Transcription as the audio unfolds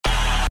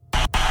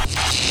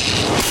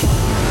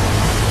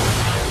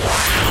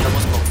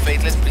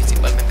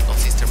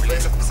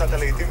קופסת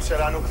הלהיטים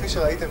שלנו, כפי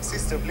שראיתם,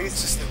 סיסטר בליס.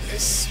 סיסטר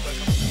בליס,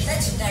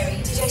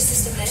 legendary DJ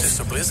Sister Bliss.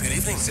 Sister Bliss, good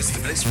evening. Sister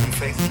Bliss from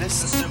Faithless.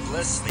 Sister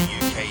Bliss, the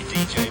UK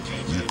DJ.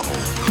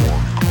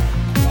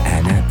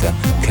 And at the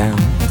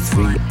count of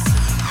 3,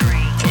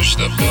 push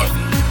the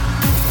button.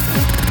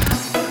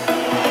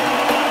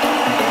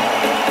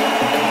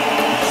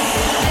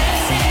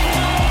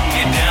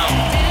 Get down.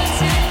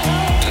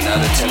 Do not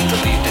attempt to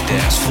leave the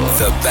dance floor.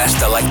 the best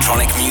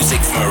electronic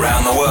music from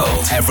around the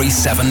world every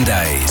 7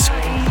 days.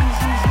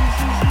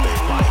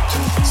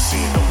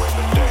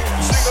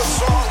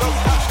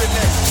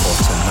 For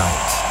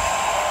tonight,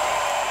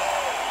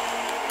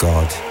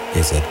 God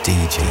is a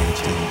DJ.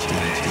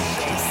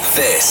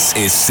 This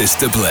is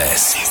Sister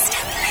Bliss.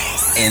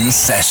 In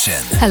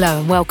session. Hello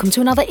and welcome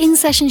to another In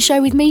Session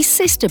show with me,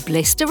 Sister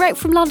Bliss, direct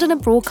from London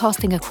and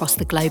broadcasting across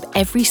the globe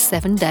every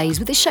 7 days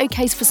with a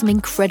showcase for some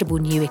incredible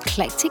new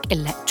eclectic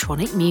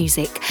electronic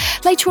music.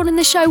 Later on in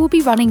the show, we'll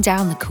be running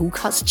down the Cool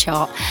Cuts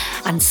chart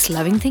and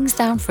slowing things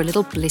down for a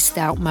little blissed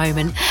out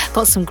moment.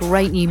 Got some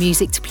great new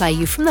music to play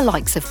you from the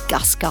likes of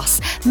Gus Gus,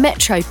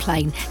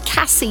 Metroplane,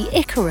 Cassie,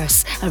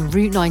 Icarus and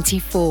Route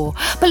 94.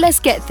 But let's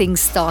get things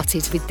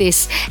started with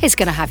this. It's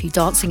going to have you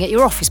dancing at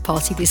your office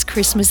party this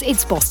Christmas.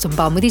 It's Boston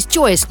Bun with his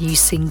joyous new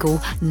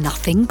single,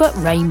 Nothing But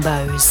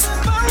Rainbows.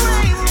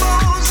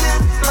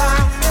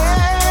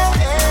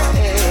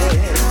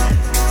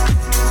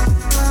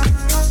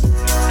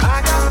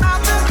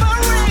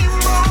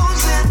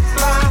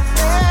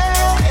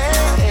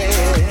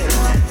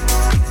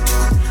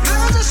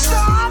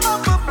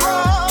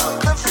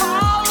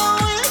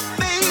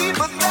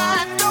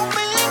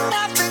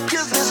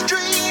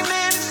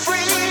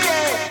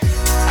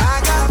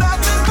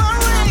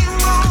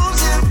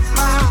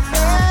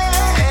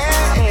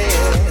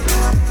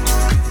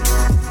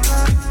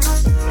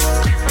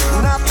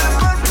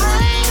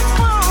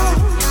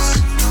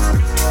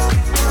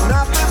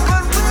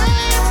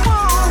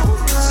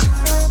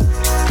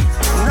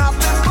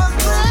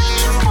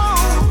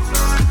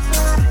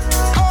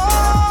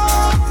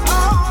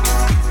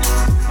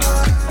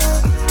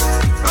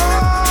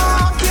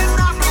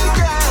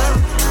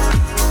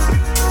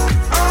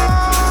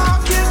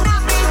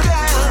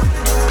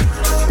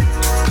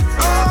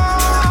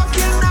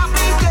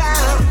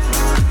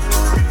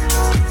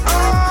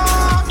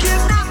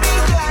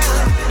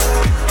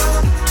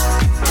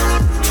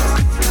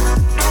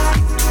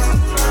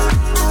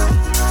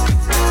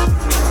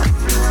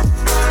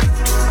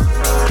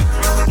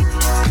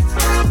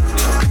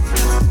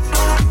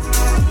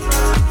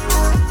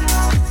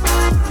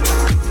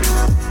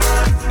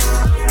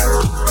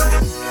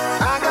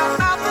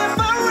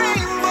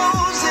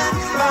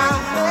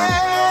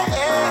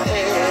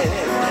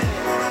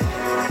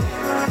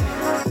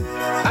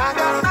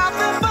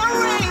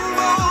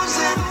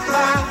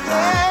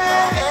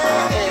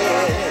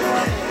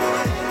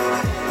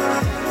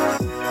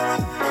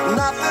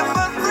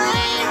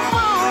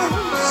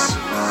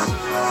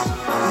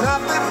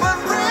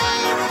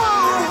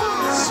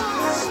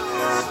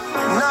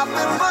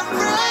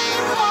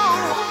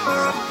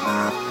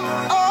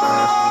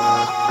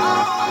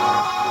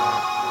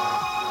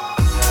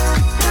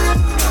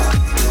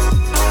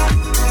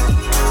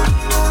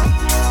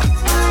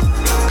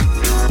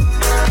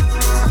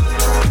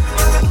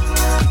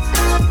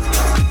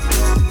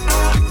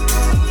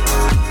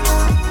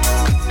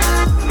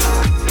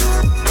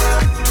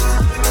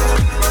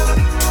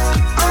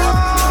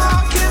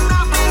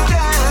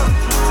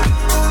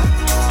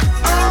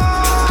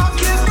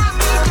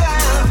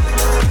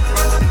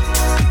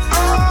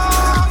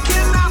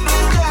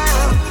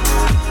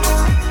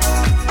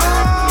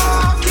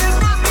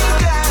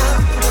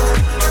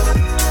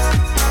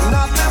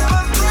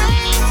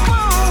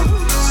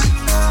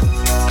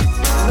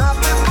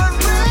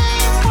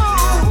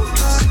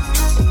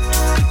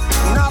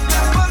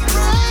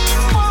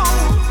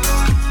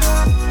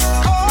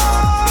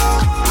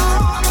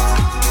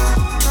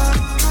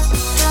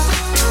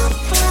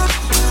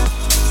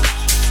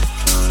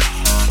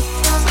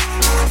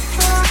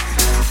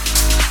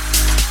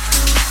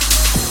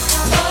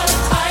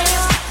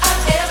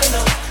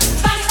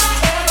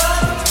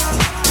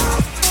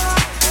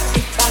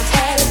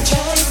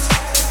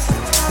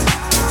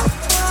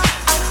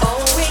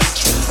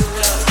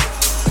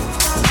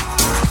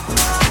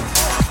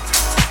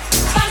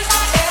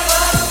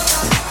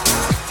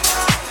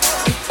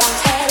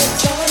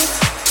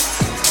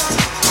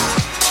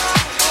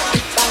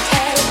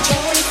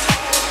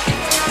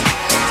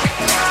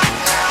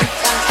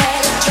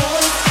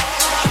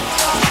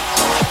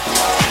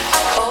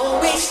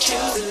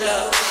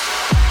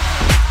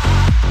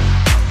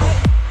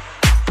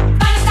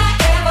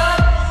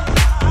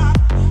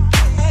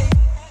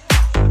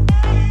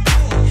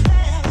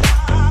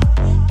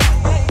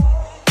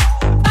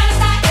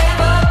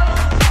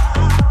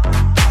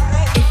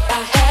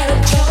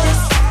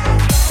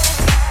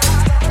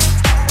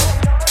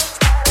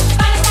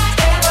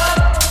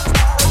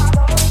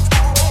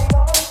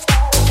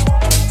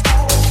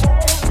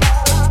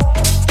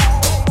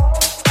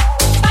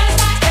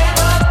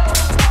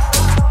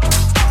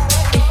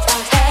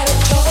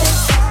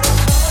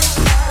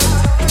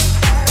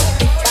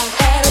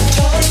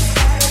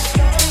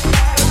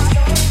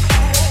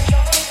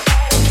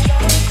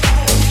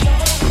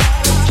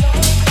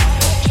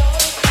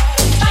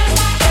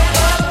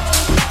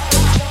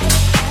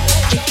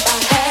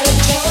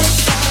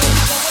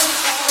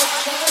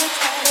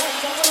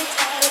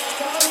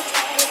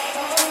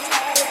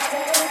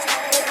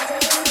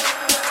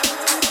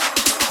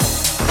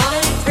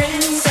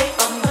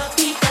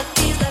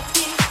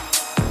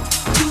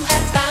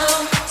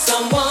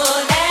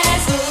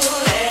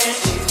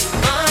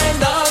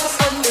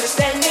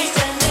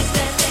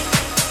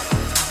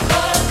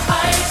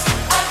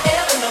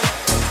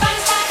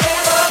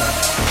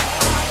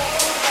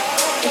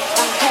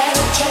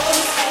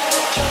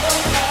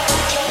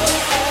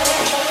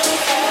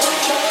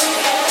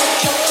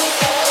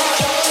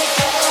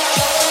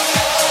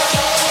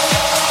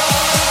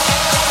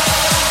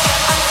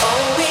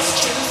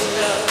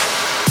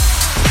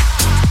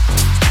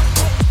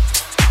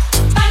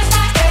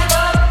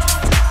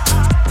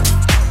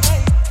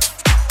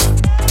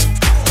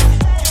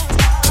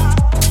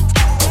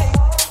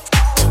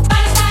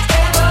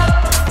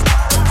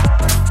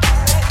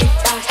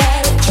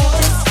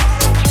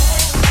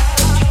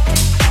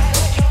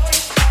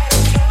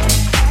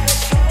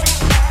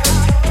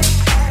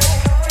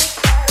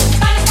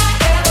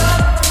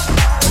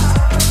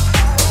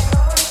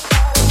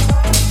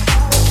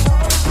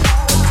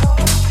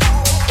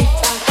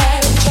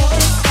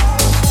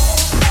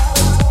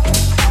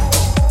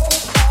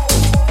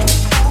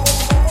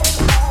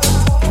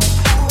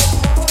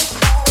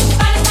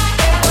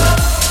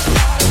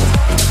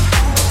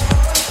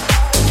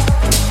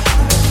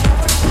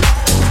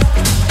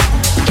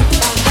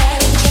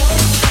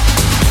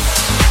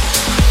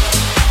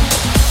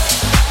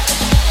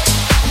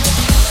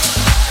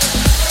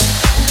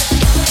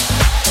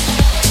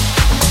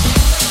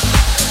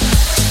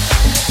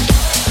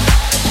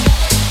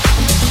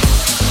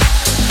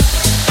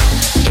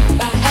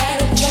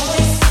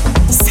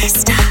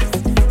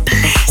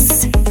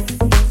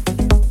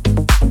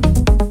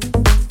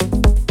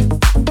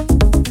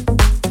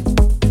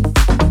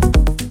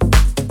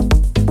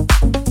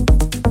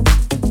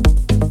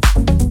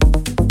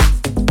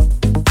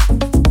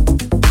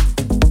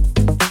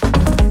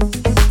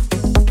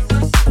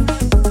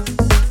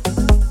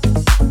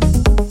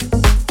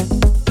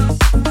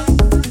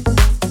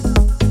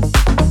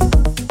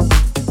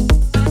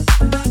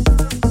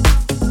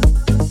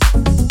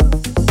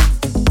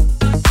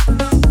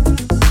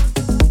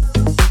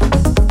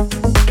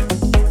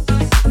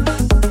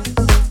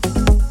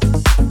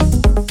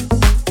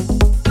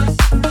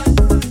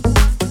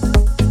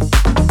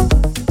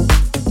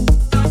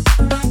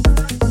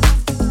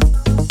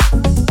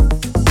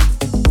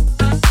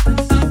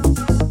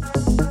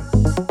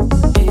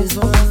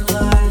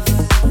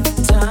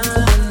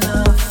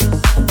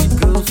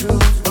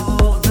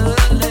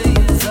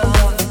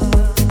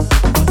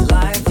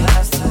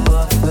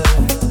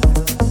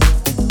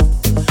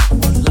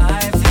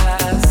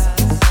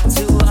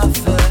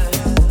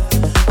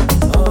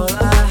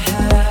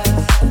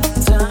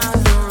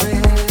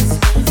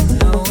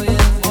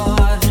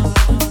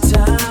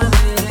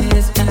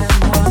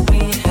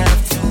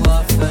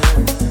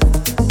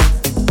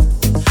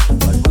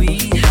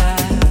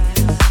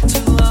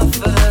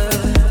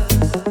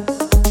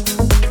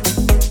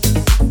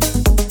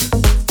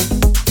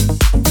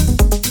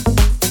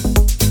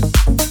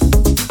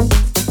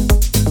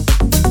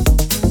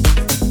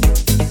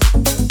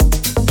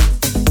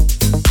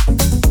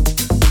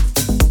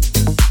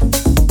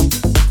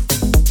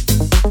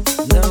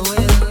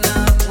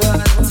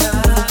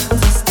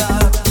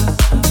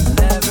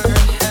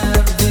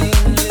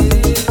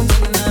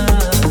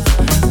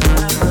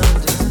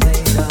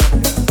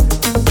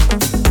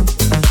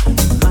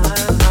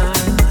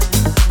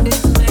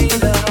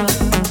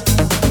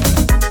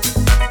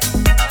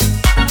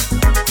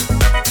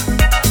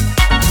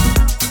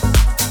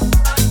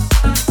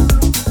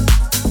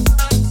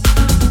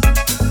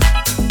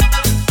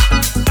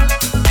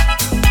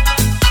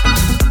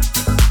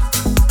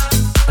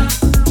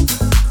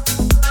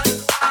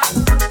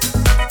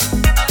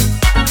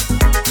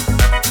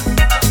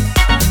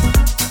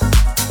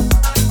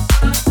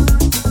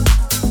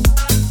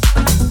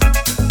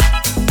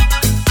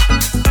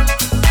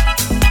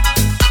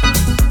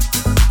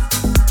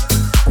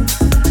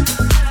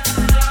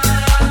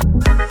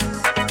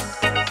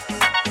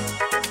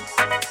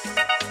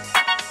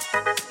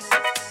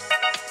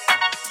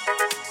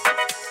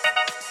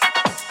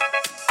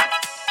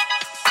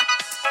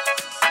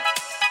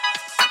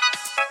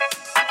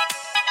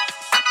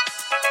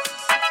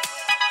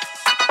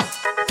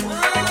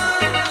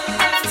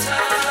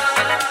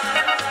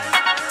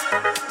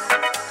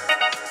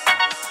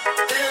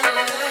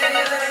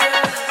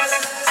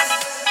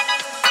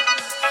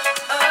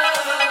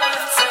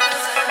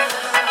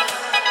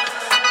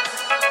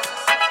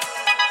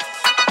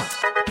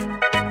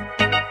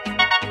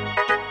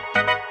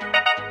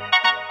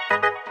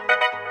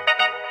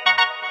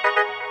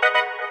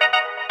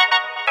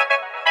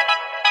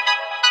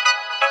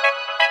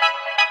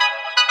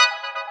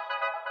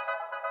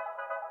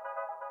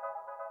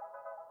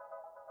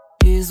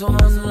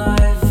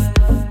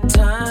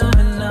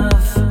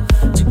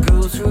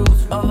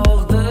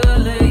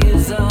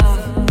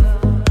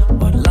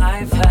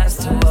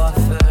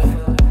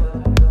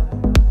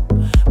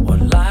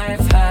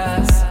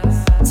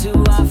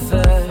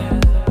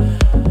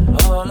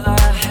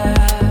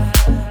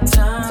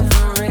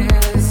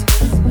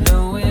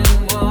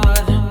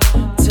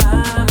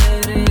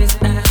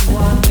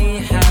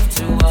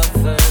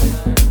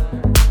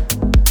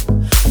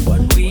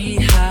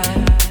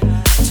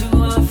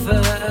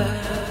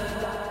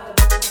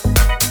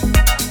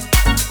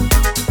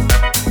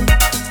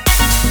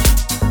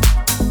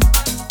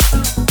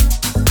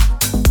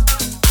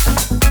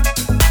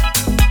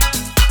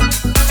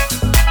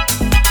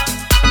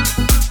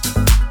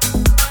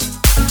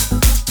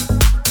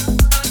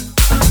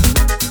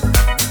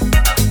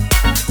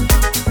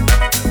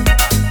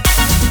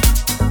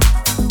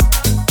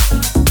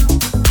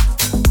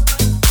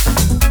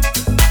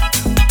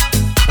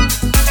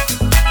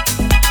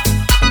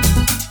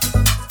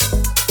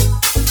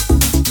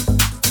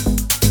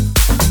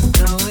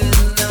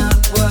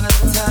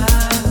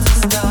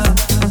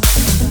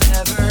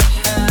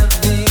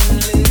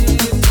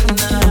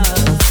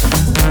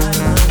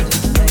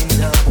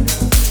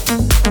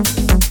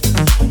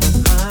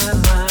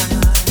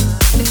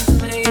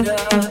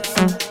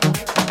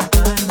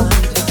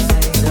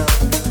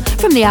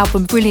 The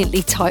album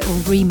brilliantly titled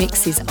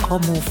Remixes Are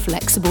More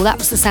Flexible. That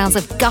was the sounds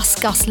of Gus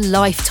Gus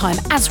Lifetime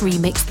as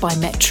remixed by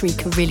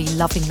Metrika. Really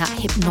loving that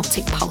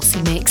hypnotic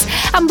pulsey mix.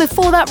 And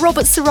before that,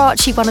 Robert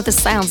Sirachi, one of the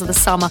sounds of the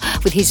summer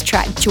with his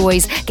track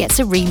Joys, gets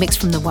a remix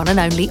from the one and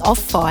only Off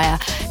Fire.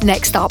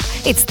 Next up,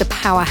 it's the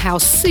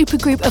powerhouse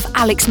supergroup of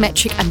Alex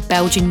Metric and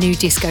Belgian new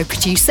disco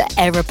producer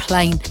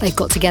Aeroplane. They've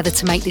got together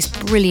to make this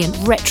brilliant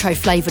retro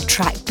flavoured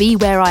track Be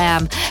Where I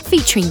Am,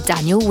 featuring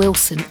Daniel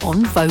Wilson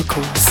on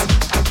vocals.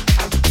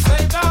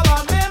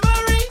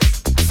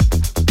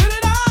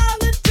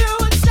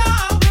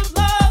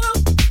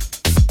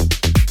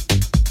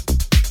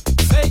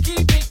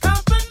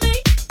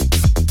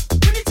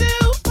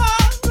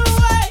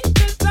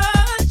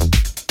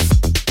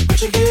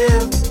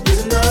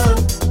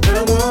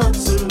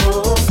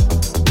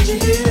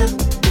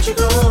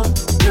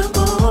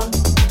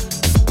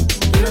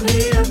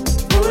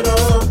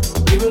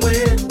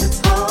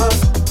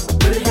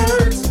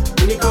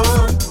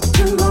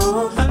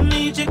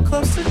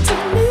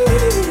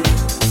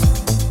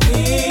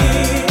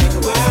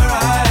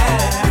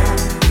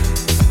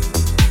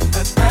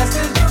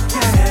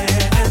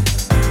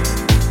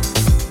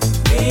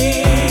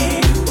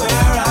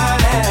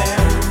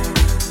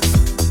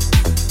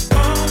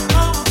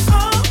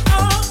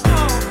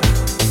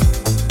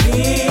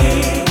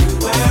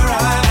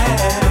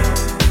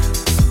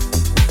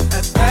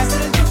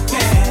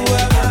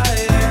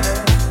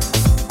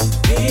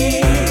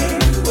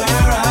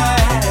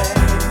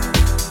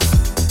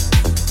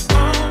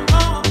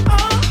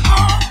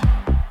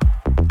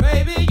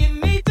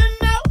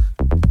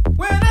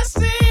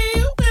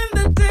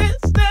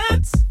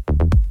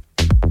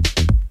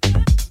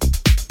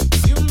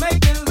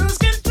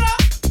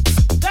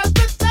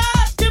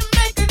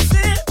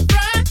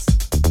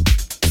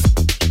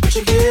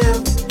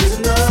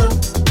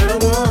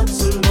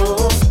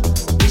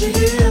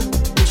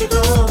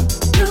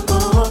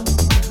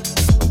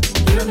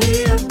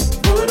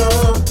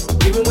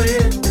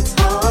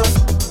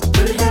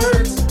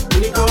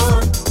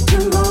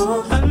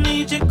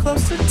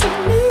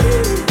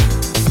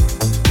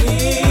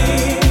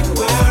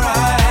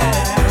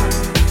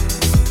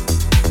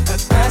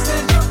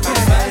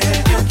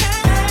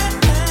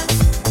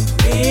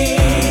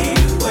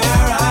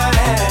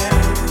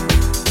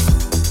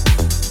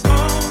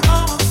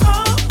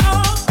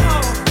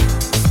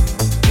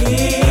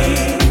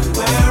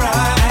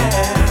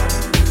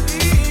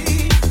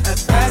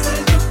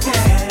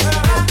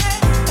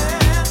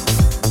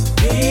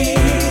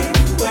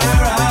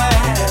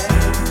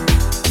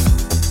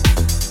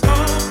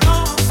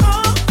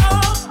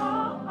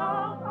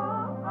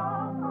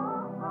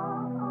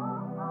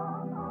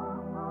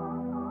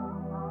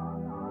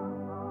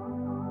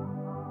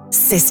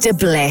 Sister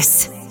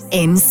Bliss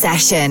in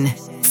session.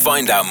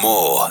 Find out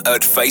more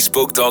at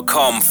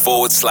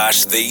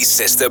facebook.com/The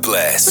Sister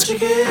Bliss. What you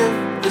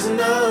give is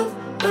enough,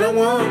 but I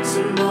want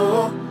some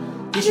more.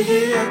 Did you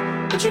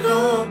hear? But you're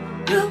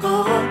gone, you're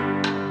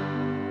gone.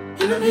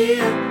 And I'm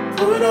here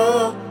for it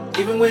all,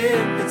 even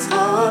when it's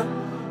hard.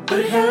 But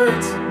it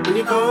hurts when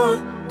you're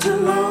gone too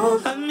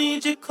long. I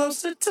need you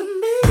closer to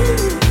me.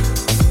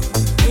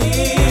 Be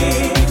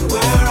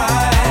where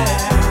I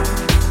am,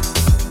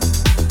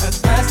 as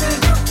fast as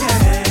you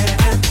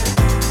can.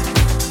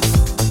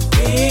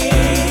 Be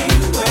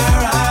where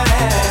I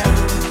am.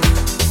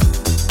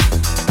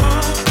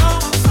 Oh,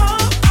 oh,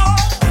 oh,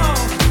 oh,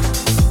 oh.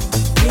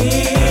 Be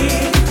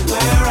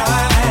where I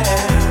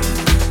am,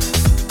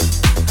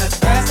 as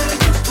fast as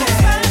you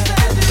can.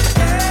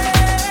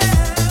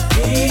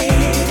 Be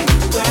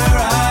where I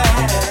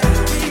am.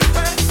 Be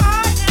where I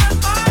am,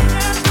 I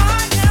am, I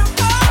am,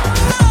 I am.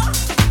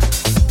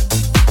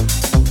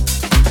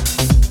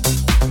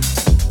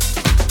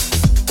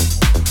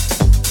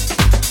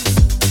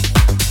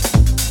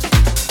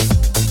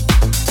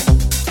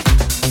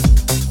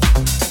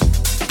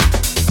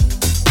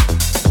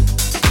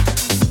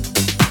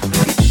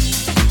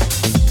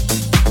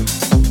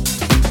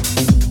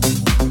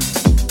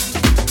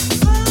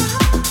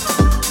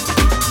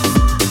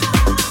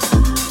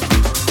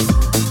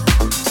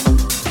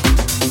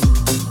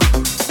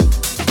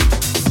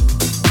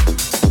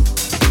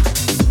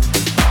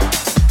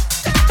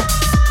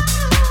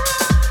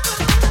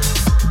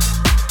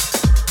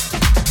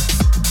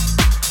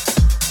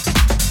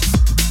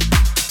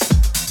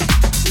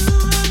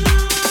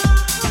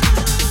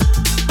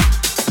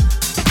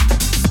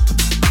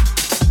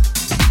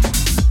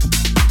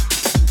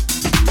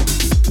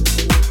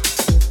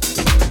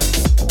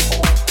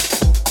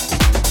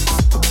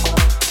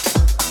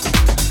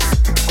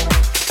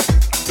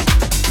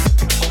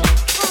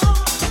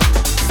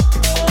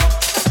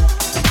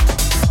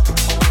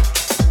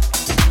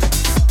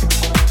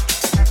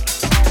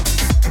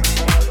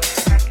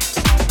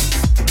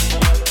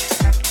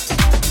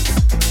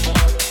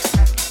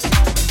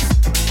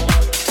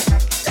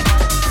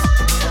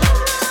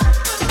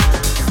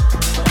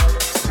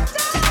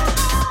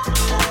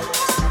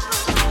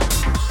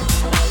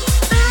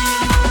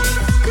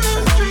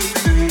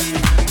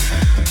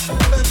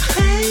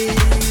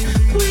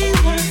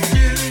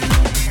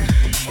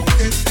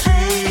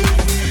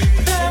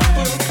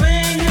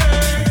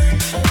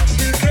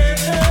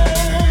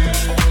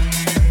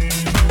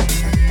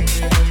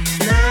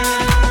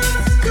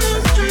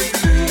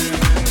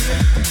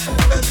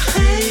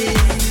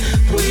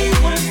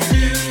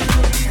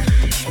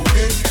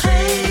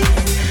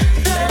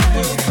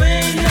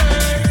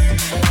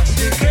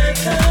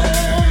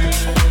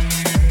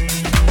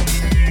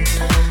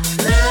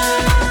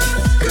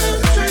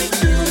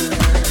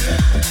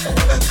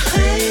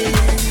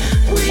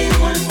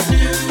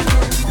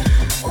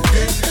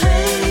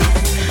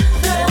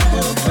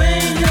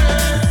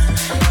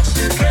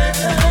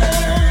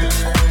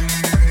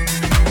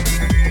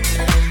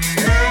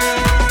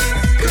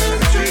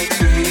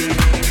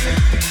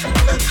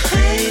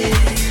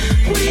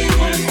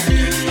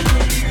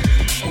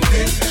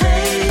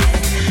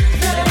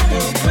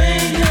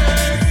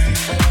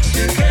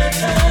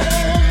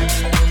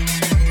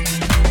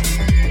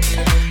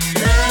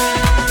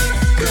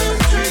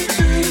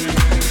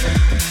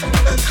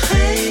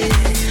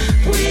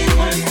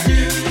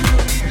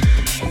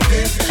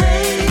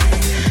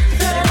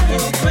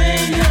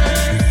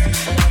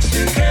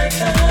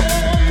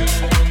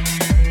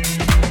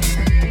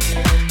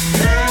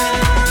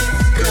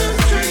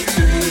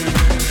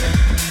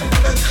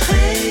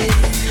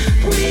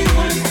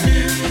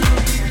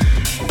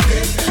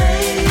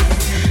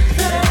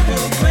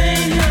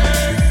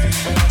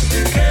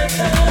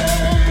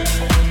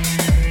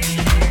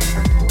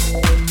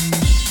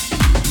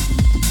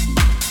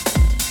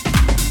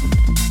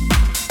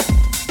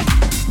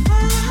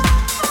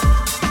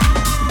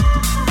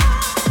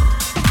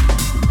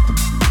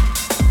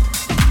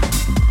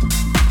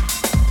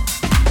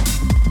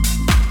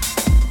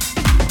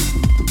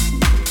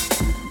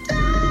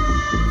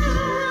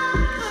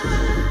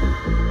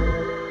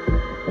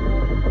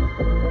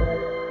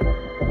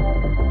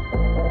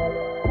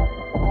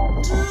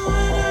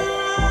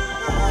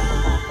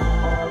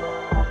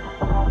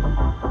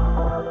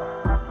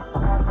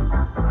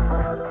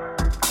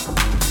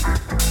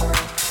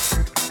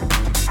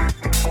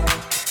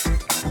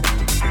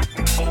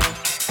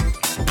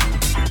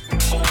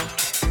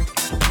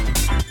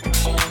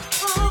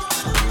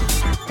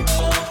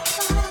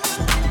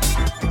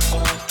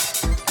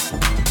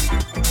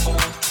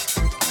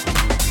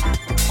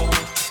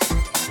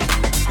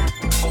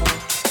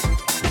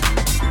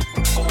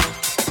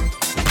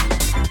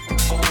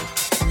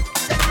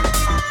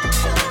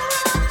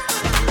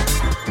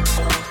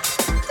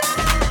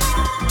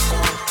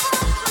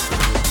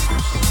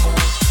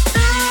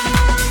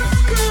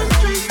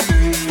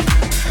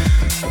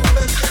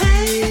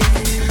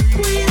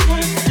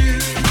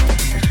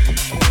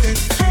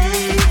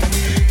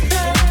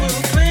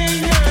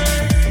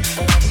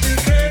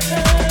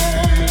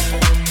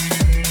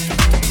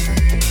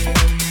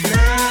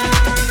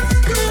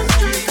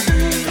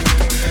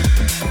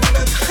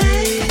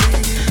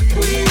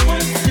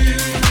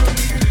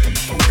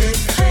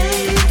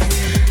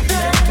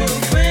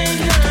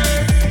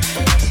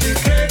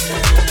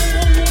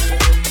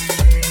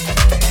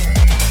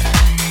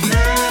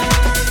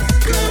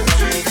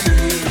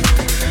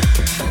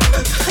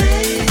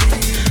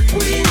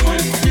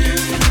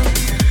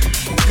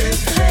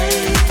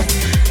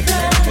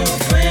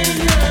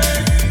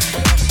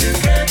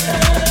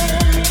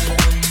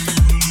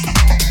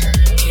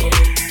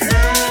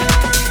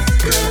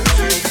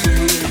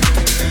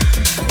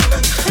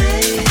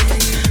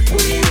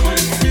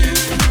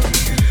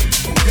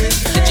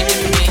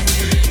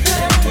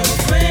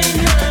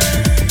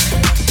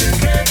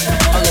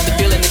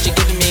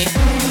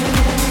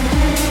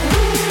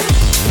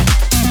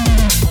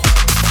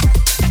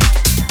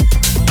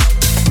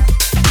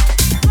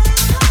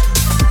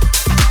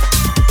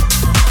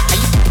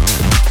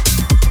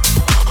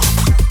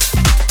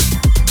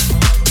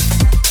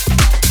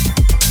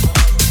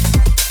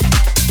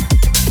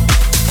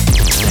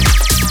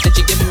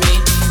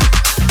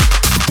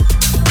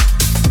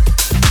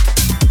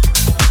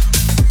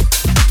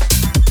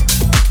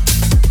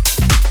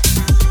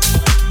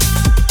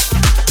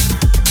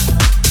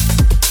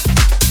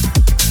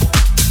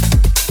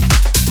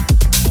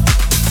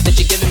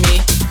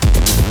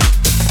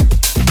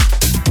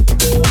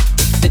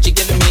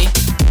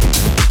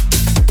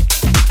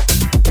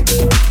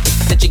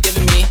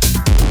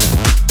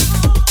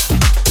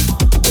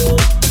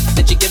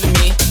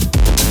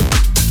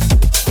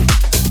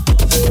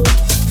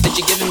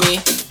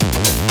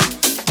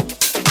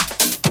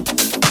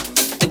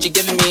 that you're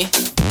giving me.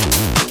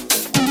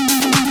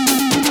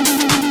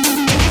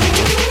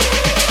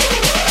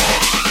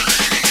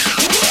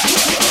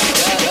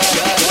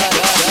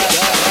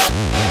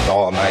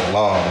 All night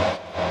long.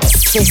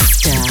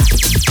 Sister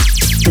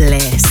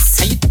Bliss.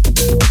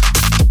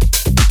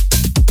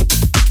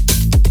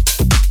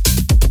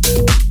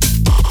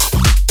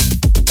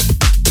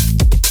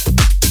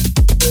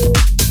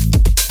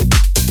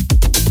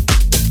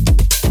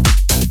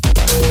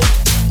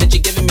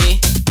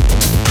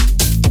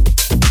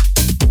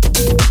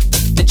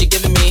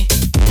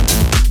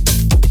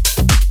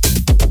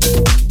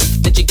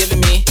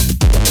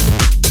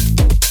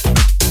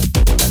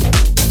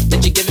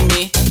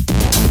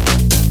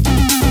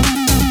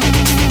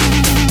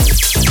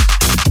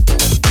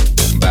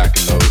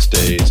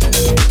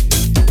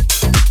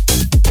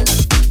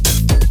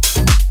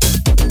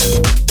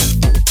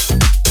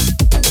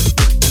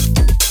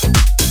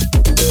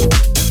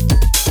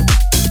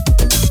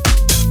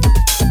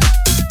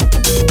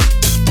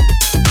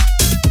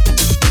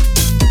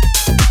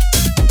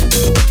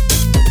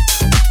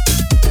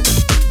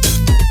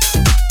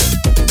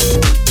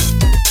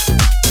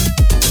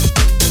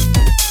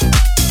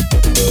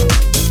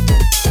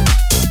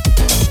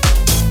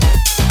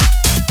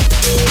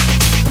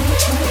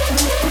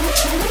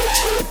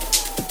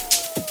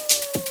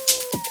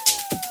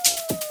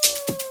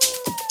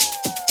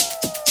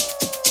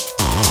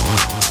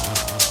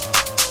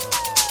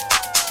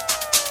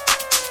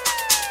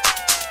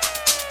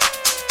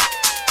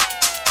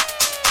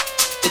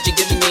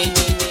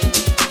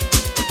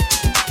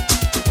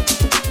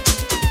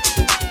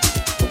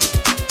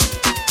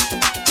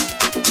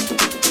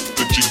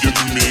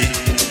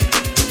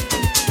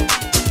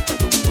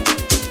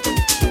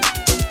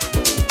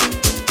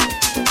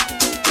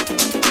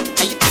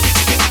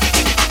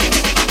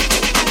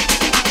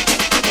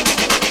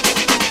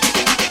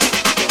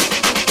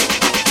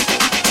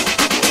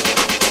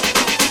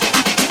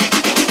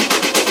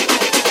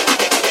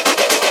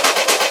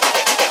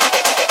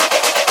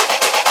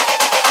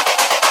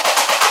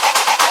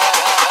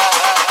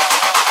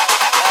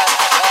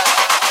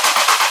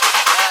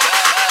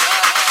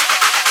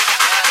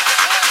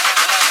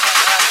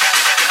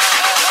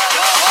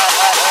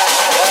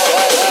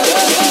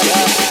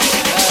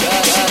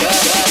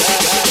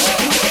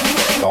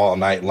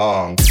 Night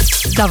long.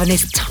 Loving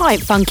this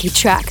tight, funky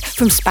track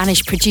from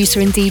Spanish producer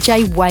and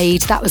DJ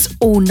Wade. That was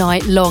All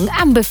Night Long.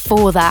 And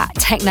before that,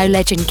 techno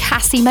legend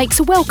Cassie makes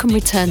a welcome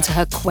return to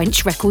her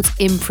Quench Records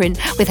imprint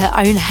with her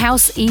own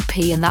house EP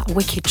and that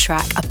wicked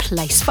track, A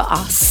Place for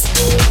Us.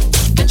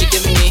 That you're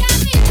giving me.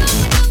 That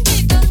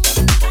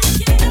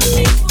you're giving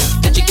me.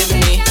 That you're giving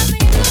me.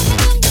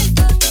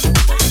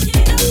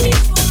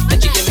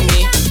 That you're giving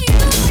me.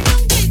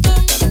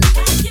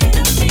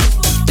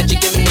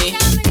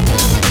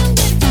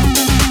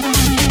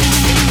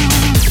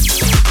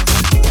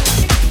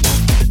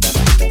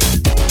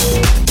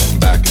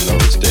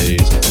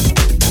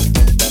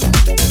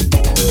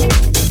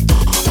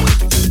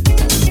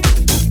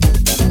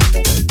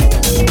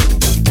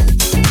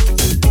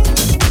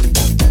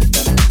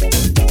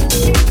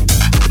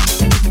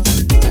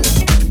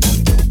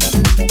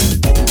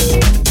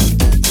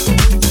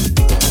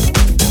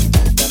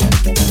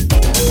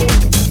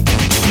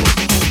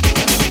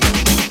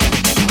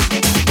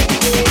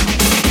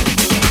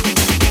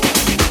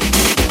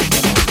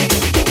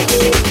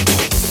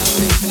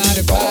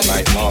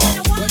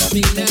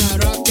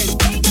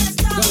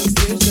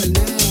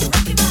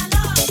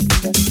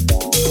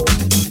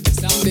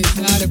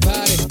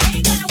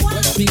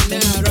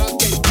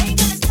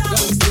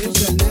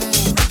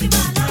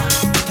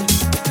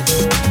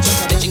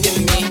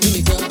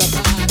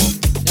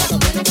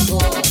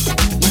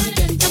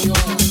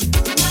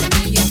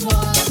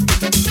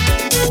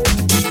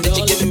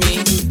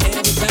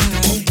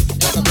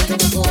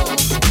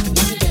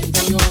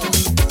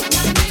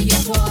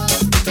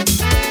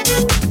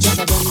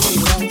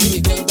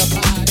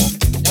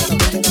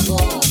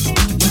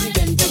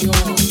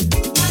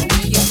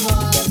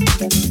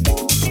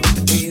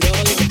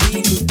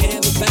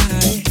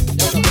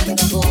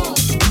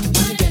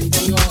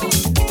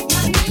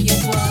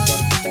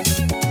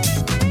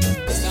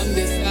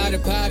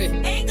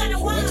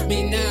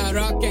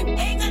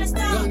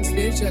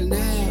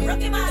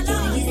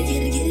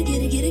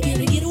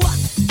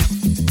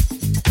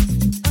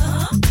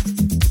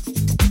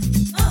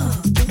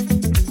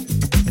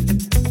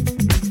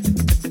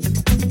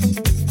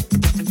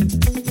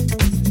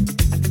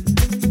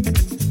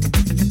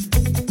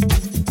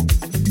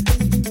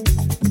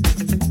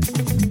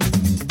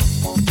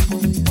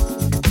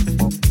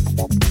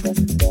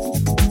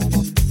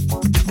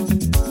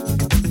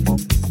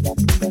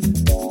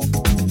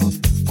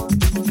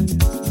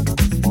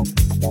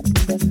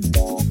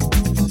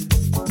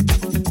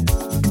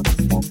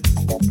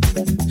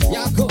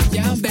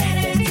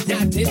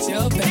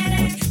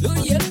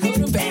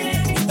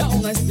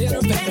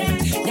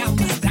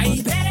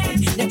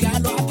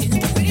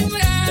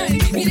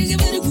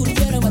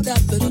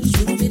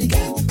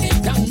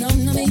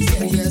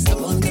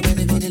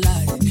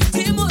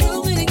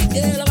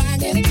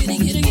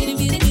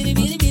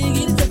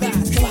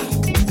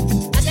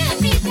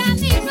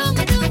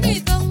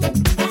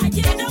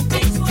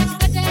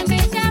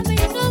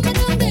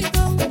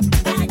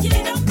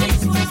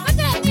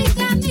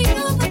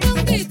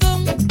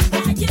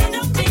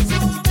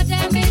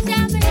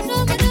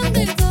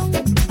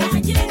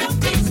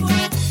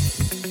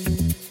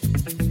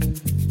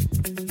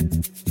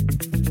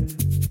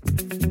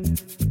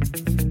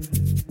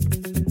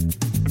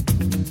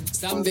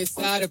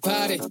 start a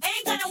party. Ain't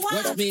gonna walk.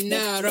 Watch me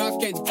now,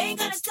 rocking. Ain't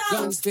gonna stop.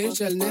 Gone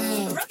spiritual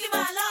now. Rocking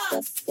my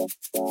locks.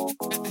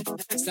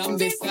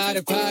 Somebody start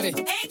a party.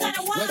 Ain't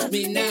gonna walk. Watch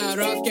me now,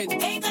 rocking.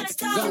 Ain't gonna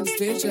stop. Gone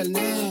spiritual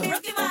now.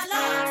 Rocking my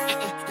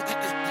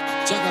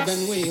locks. Check up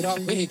and we rock,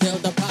 we kill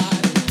the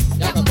party.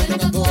 Check up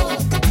and the ball.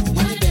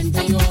 Money been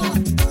for you.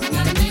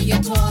 Not me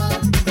at all.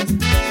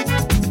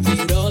 We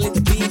roll in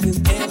the beat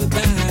with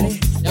everybody.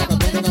 Check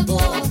up and the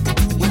ball.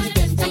 Money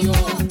been for you.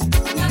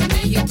 Not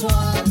me at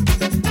all.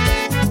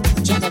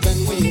 Check up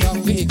and we rock,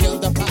 we kill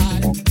the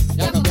party.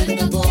 Check up and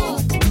the ball.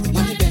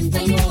 Money been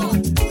for you.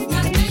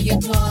 Not me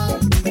at all.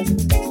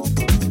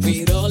 We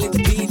roll in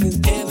the beat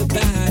with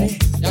everybody.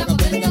 Check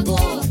up and the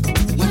ball.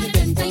 Money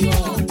been for you.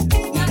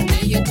 Not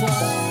me at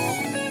all.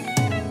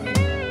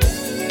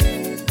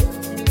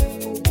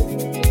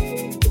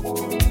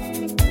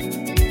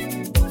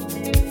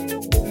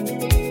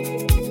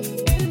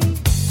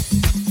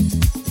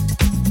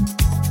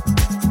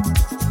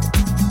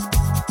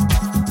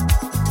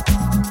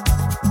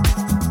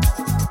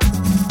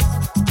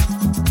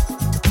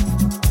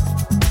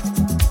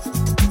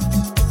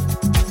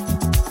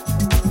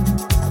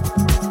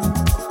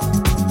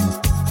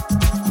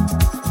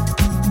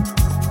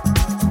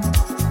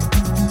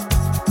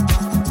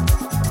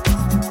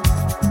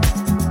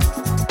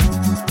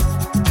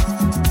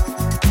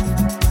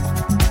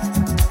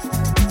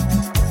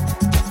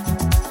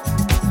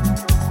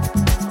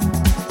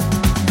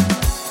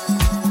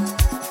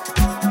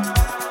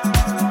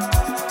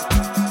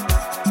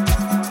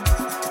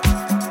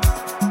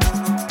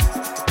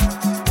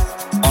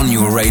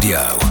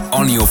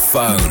 On your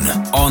phone,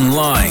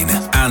 online,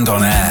 and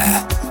on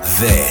air.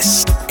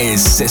 This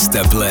is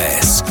Sister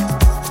Bliss.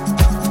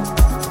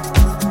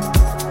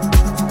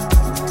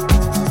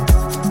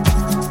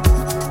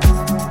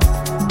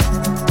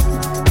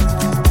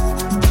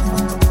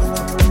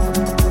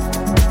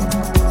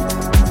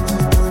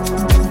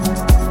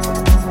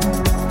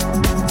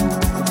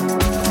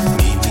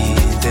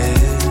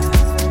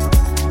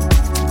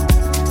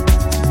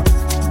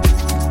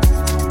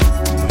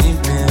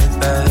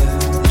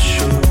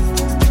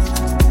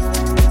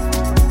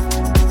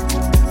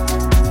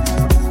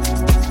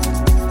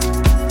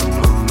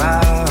 I'm on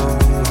my own.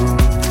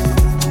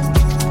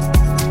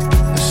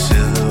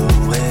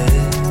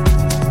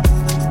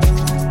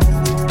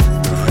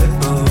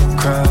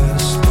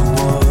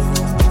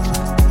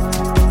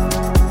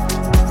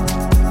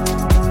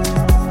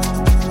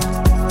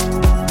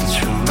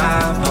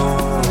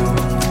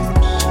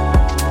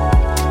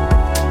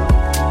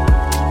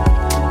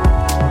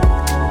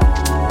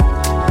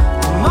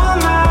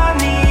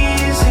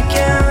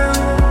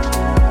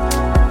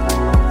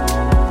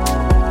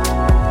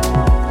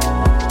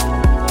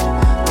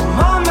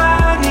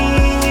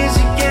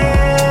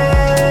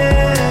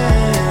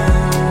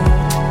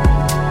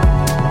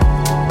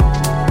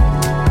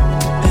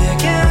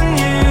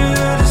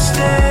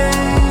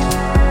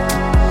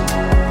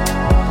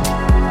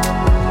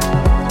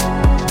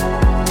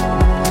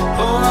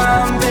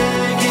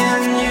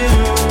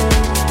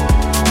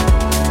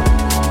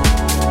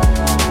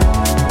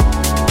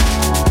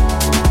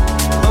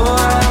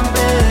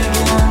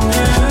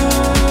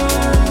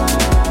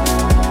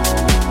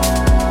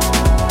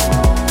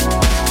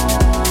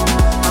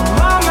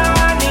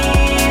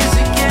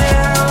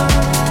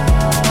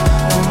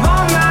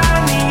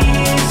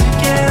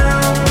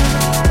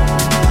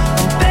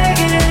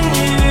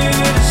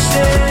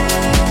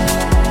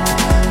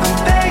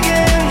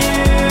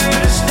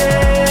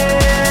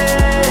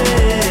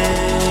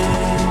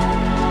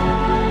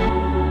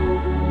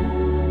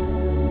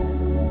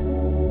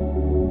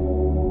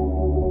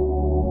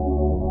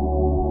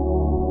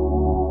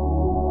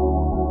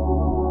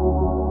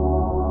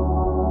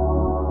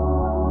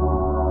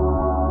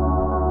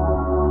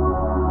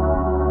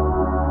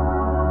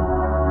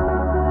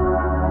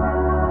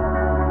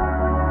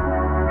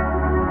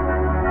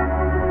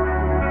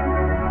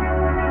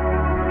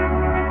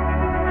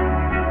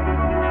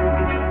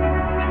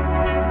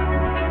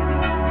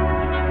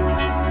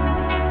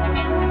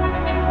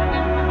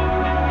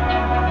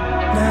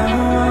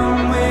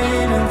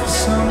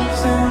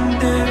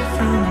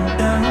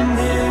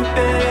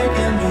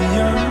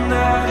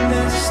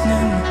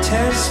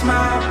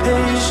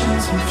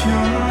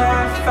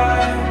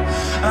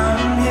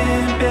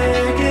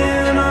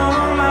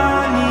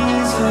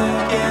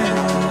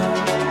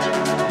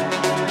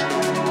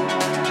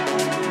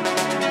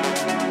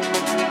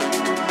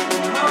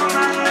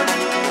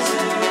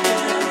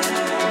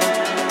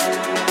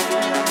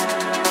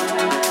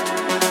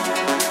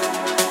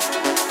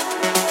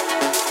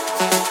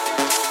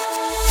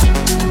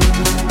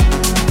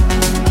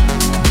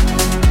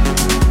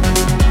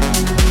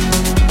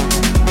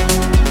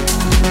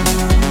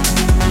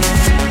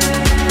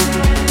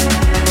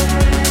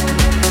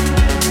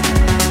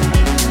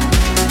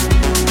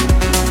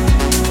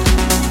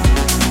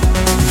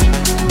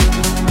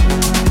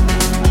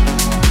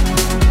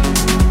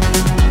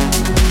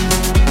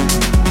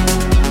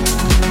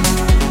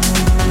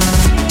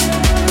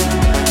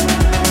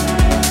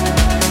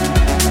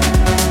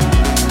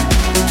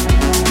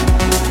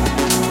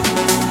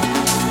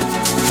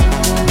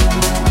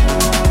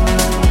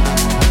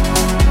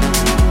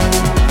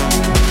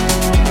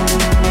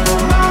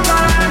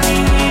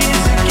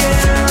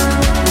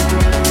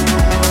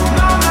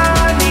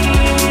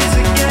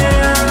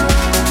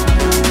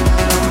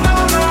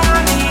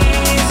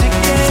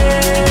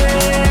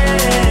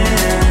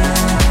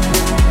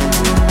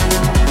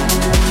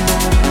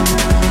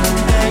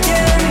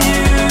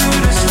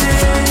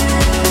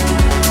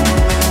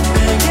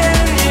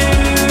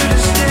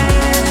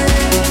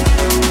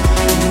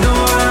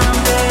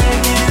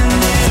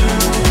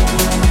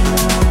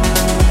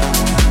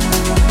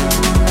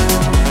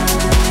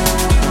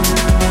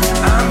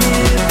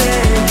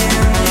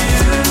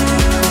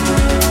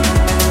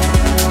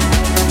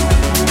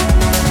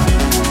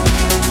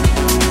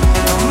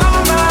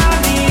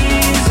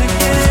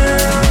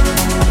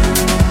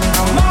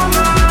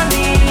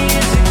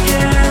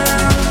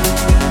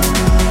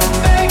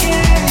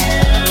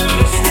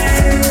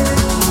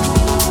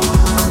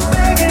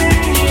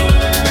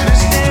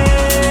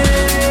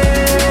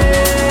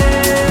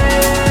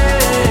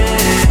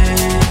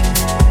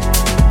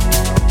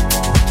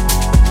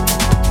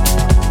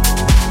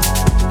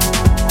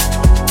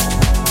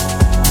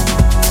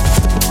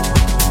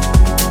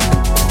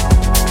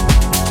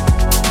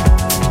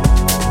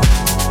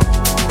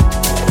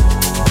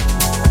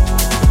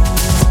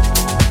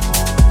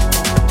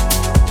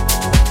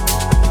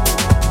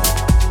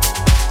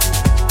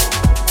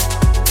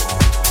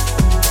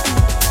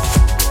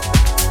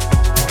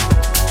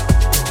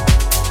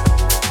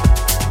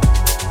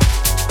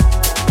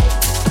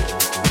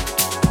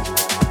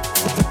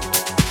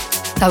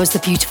 That was the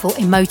beautiful,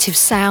 emotive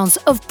sounds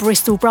of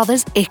Bristol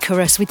Brothers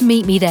Icarus with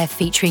Meet Me There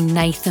featuring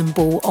Nathan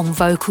Ball on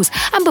vocals.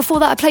 And before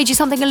that, I played you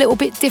something a little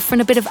bit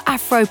different, a bit of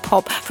Afro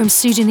pop from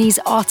Sudanese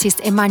artist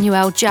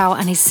Emmanuel Jao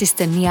and his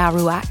sister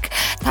Niaruak.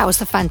 That was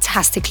the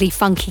fantastically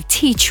funky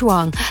T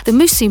Chuang, the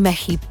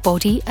Musumehi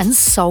Body and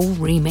Soul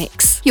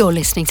remix. You're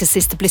listening to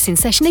Sister Bliss in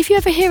Session. If you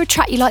ever hear a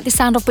track you like the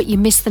sound of but you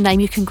miss the name,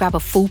 you can grab a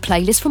full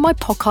playlist from my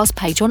podcast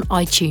page on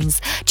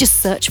iTunes.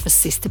 Just search for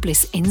Sister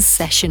Bliss in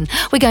Session.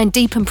 We're going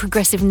deep and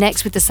progressive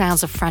next with the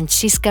sounds of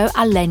Francisco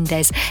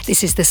Alendez.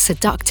 This is the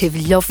seductive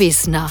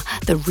Lovizna,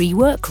 the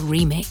Rework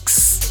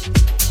remix.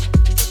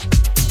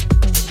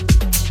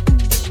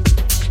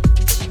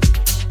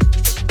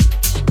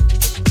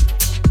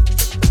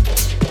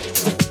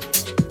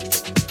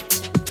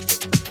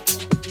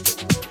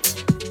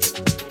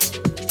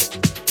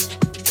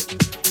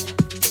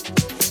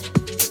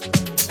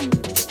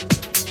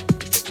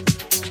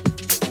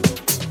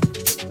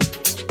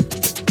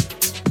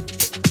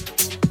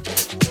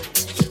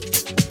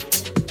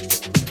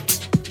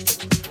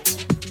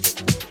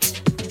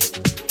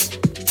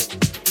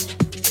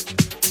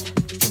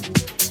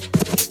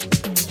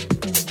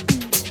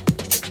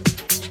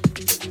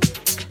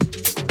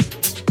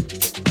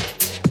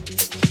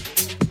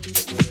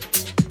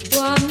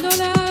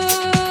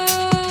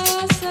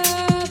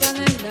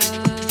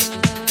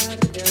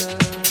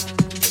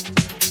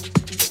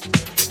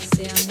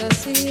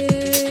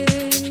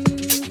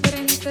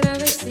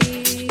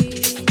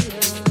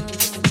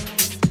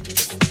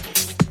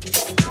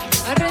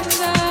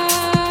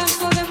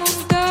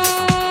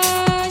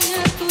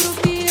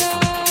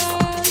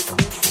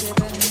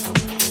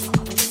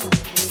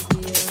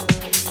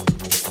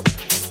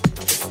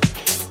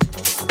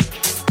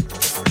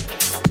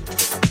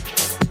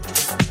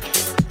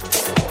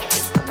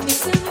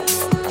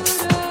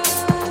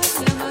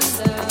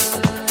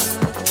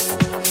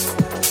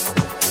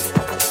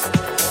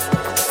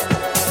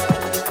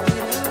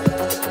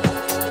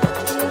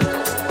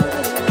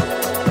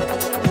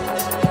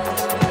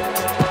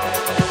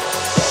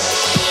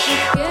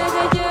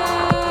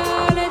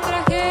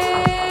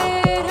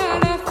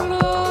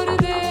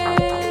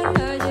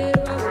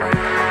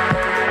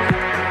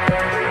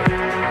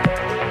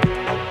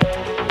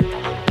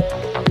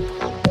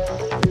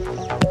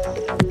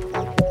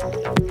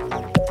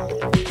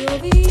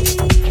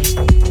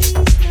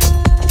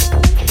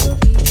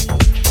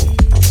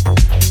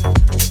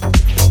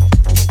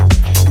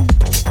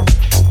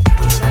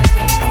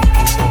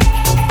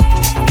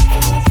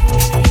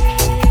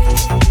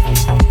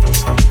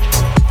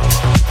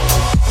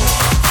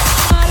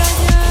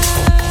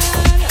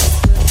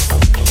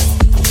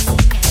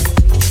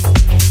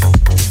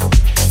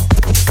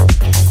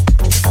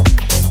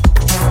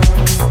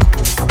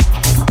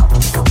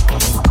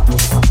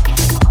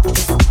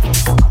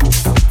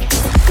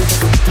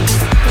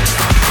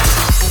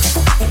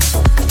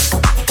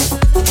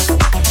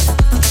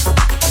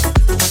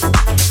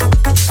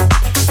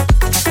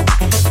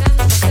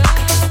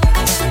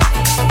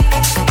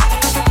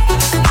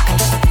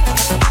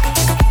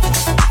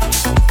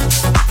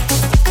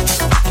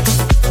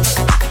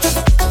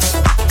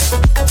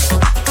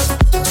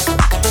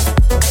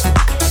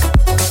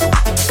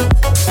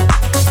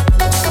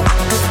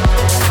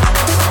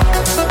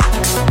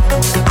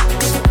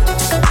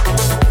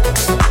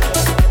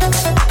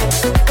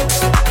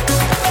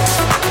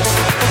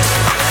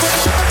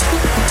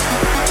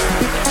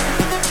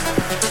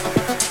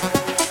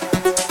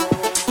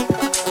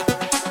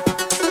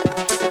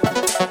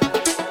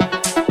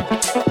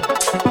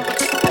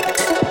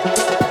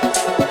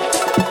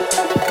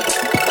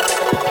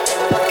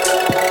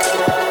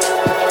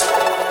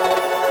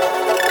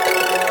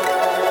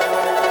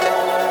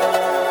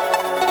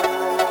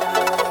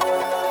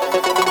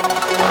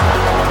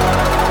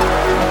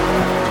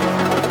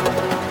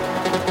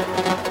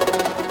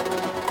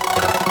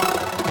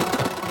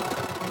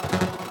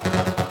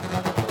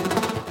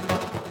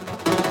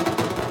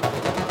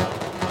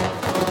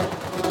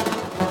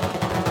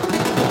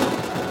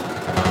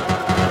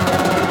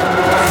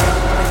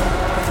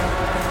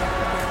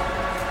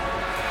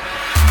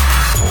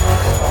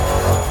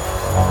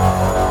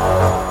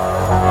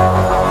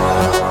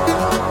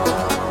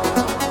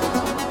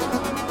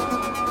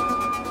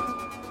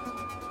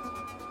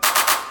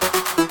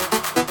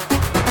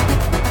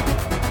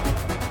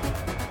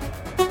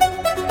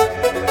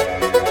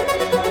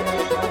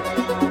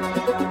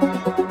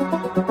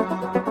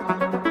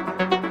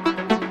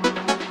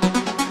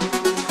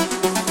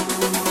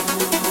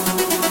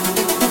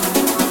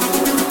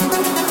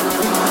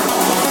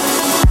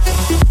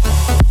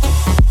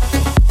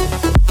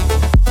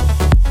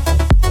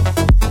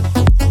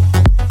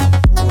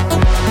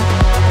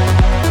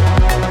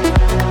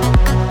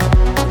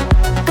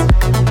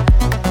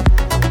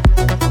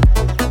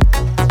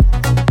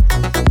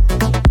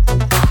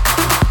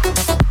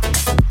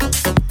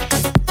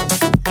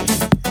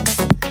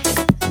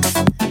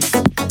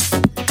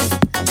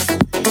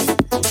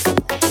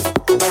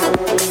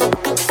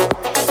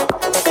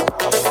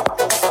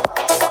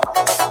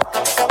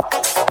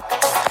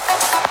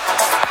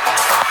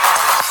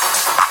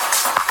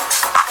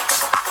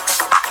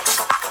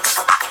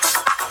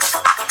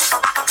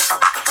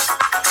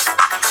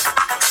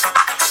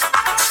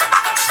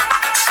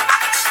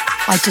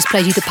 I just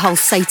played you the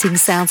pulsating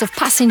sounds of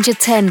Passenger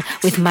 10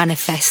 with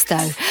Manifesto.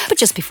 But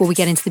just before we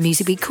get into the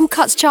Music Week Cool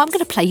Cuts chart, I'm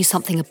going to play you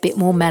something a bit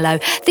more mellow.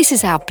 This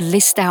is our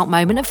blissed out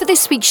moment, and for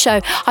this week's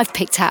show, I've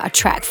picked out a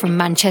track from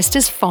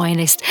Manchester's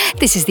finest.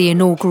 This is the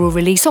inaugural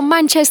release on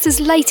Manchester's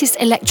latest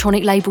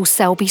electronic label,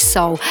 Selby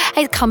Soul.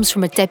 It comes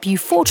from a debut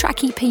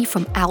 4-track EP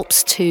from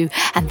Alps 2,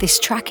 and this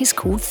track is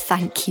called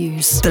Thank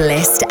Yous.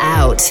 Blissed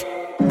Out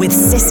with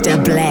Sister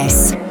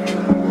Bliss.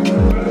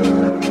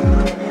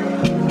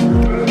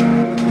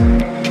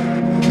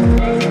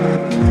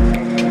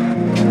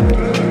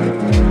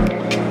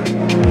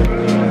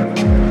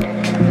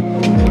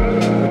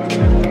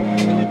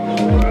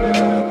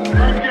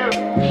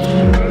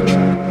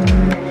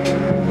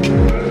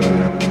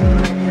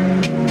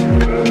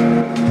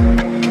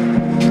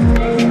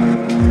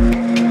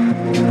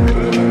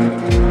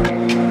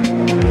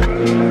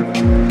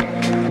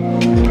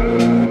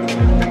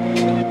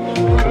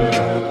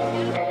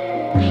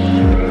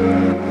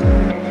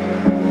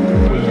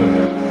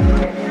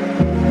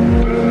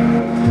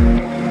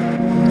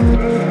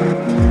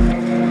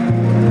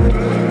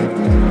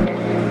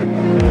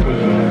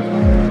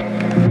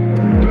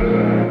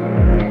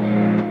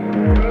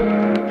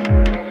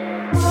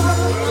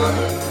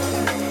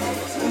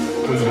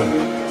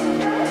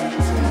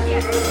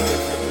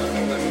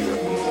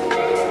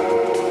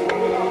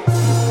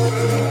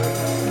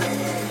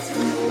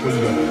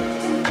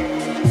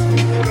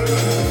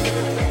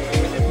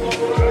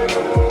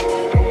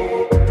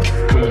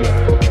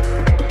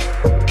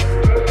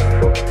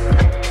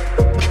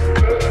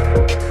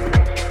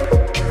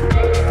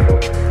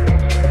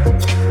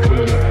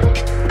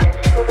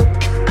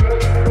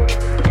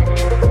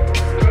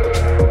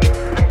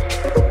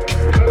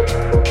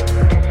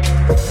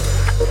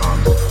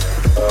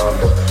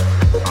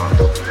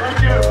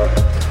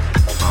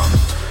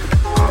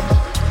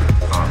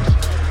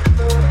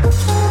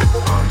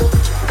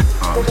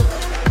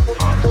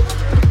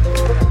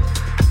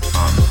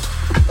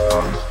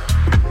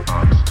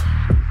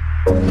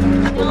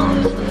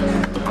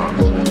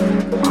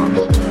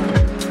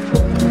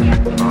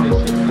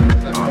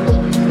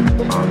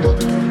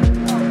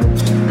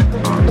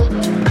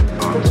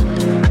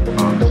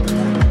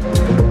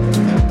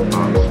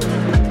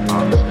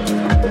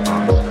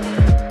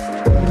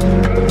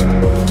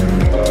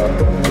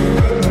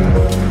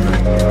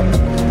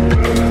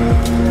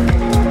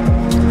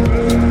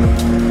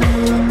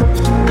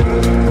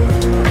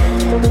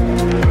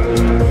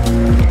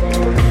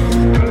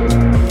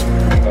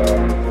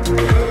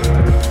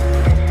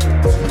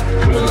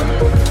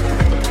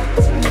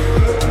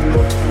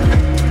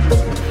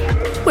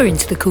 We're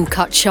into the Cool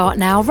Cut chart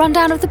now.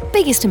 Rundown of the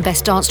biggest and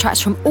best dance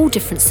tracks from all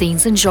different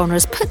scenes and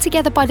genres, put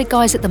together by the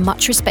guys at the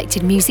much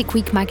respected Music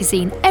Week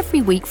magazine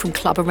every week from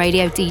club and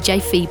radio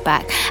DJ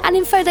feedback, and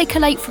info they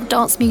collate from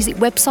dance music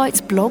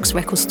websites, blogs,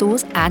 record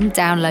stores and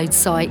download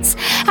sites.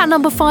 At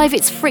number 5,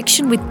 it's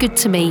Friction with Good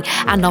to Me,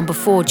 and number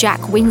 4,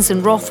 Jack Wings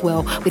and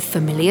Rothwell with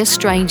Familiar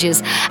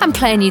Strangers. And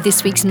playing you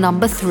this week's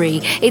number 3,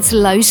 it's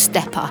Low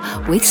Stepper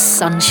with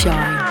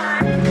Sunshine.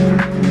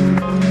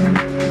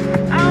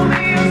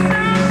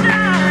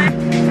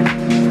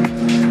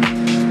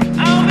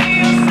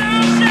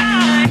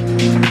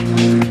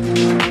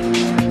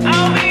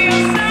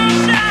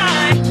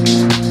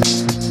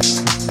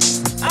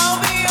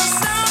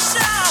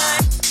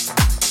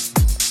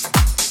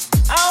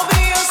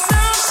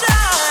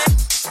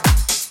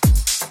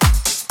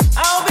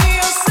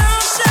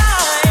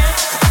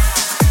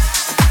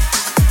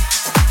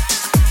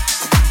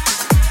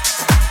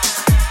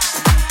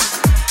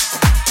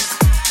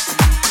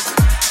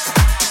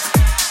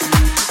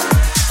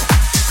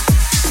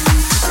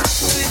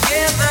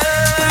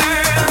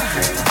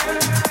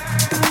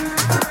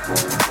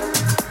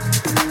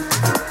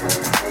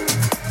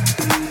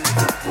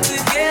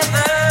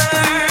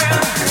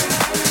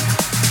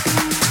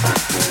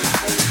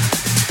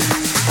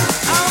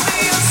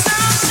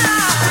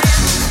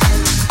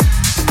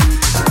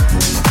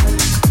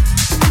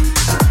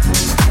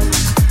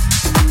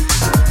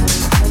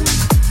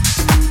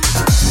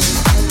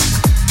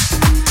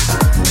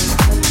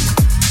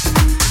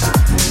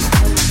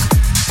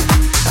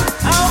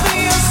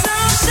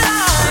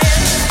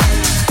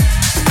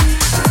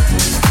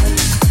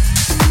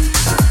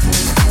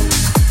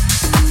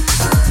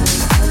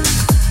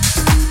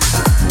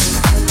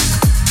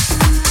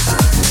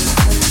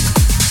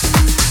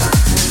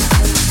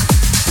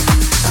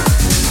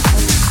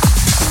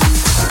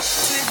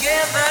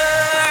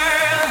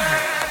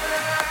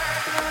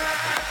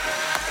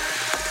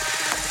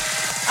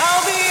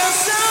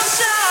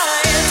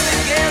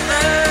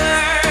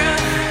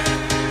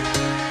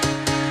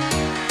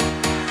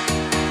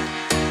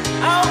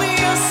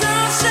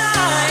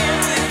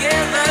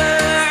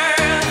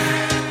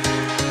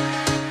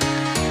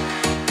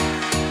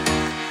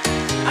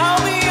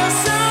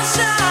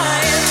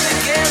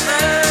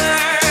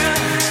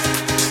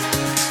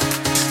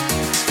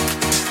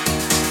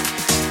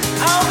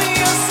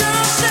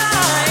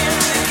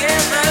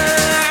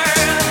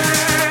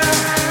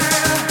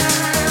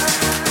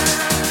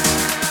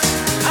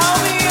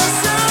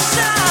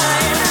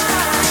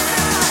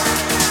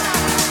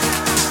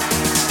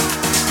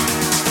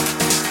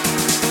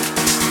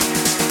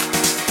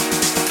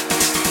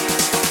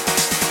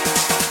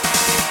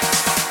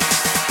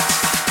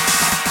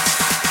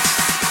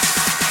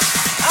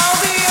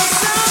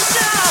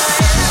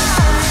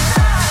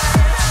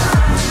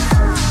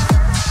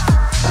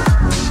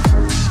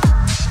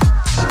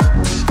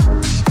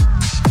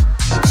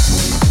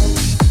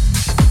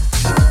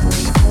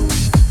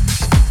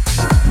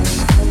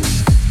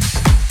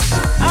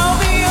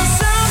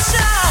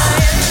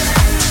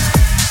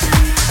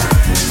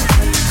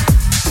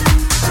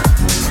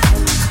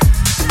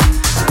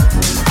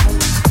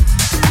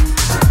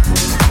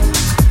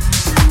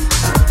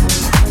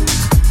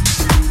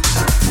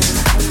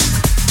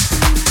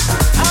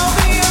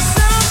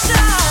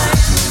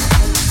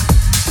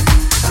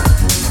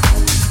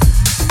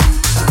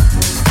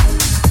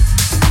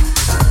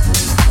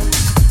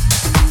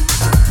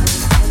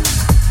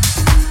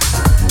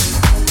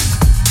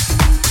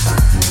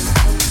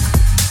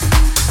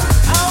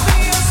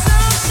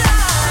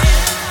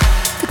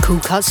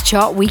 Cuts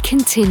chart, we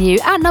continue.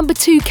 At number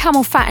 2,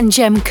 Camel Fat and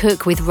Jem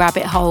Cook with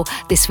Rabbit Hole,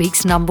 this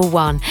week's number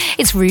 1.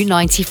 It's Route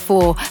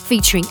 94,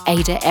 featuring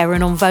Ada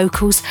Erin on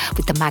vocals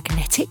with The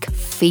Magnetic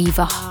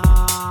Fever.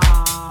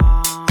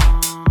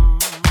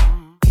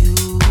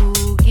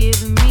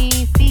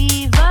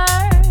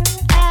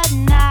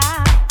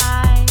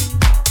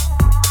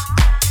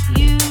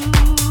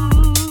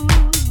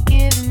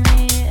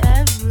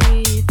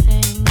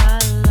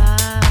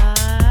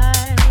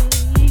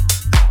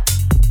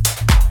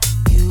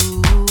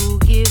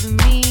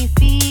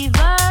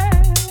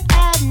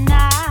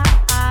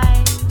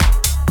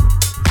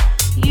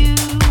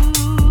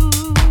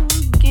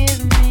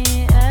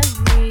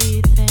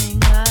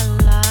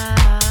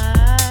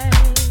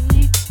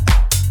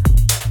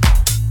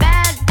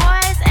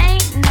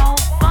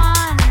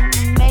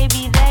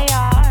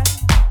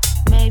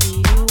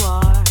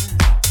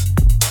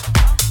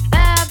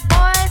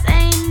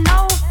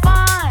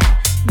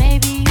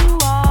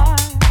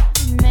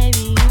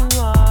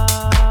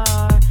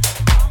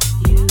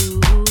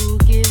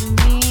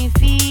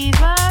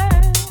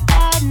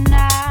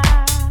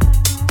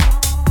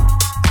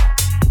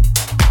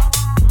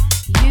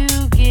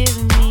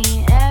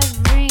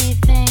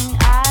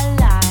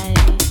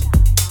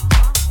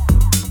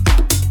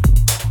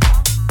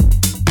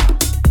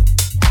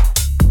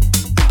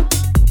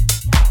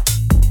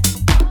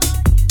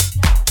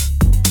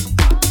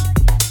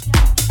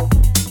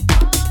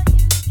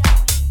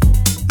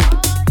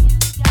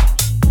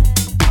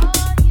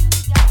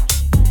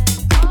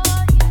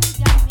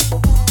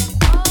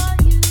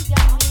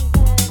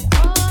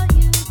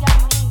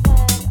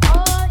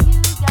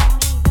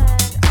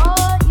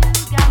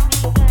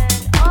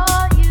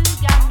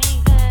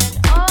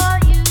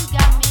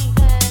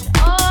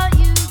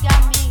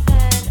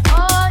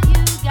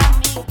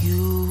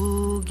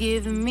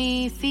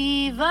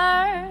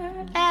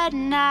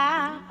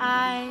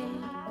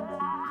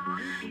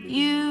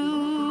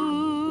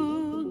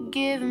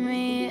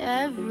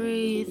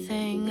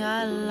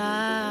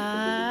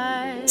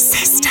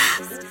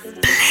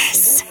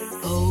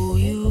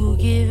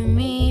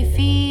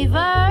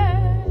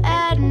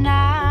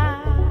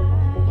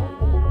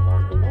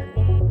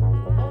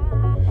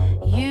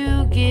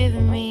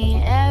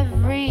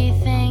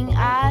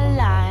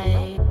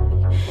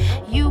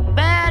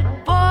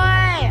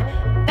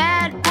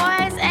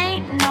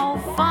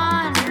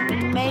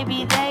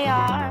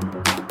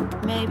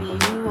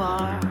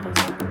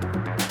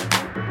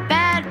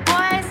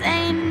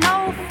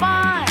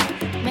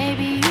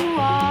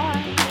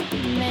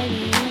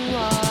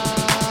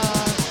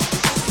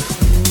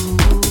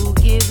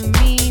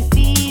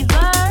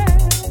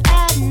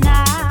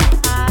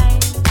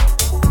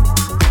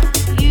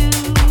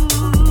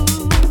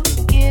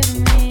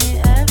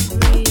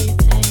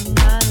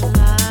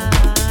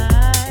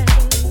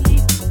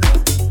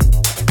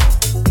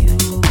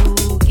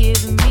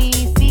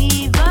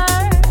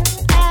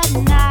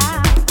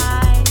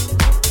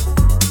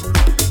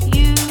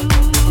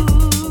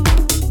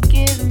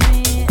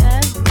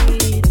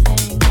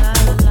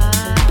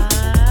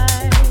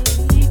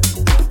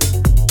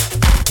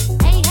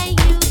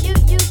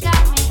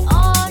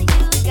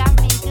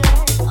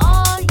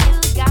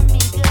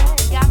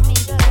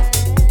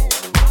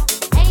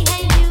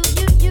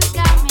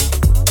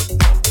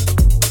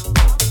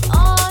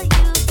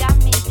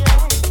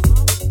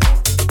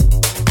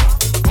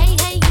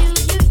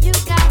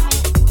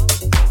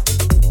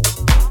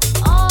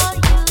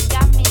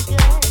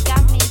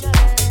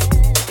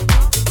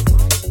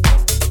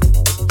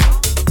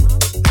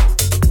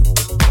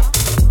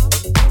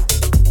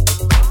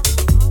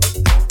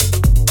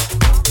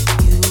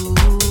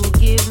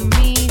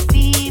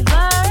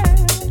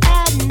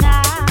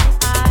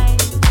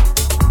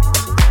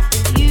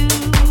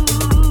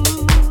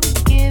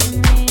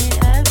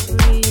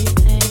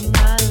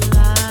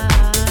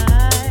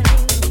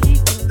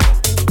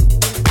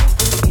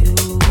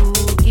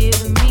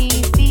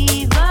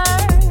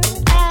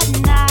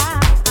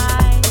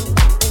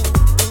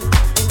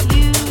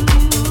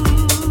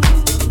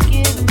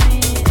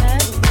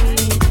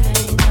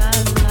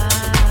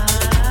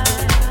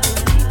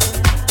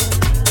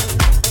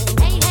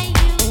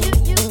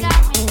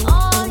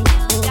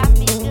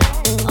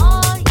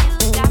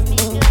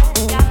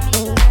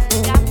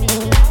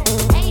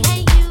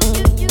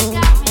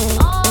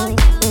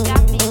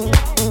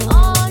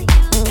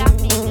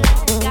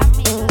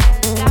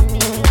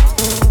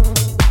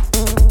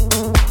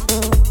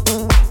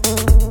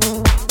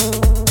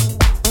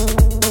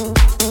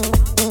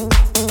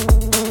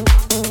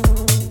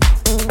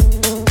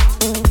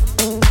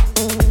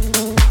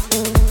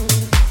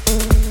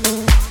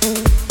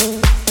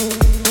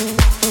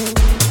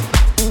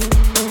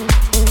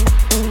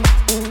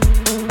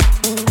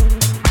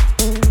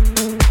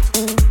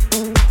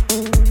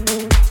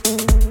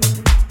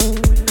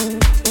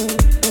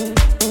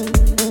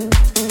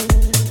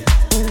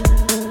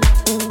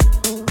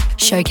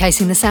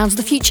 Showcasing the sounds of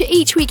the future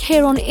each week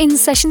here on In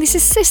Session. This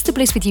is Sister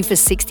Bliss with you for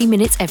 60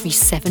 minutes every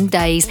 7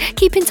 days.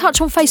 Keep in touch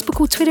on Facebook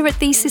or Twitter at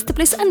The Sister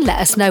Bliss and let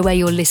us know where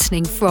you're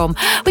listening from.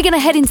 We're going to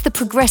head into the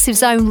progressive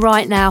zone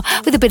right now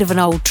with a bit of an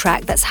old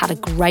track that's had a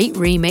great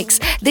remix.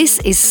 This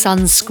is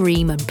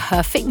Sunscream and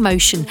Perfect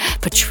Motion,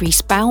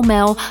 Patrice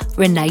Baumel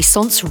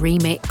Renaissance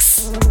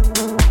remix.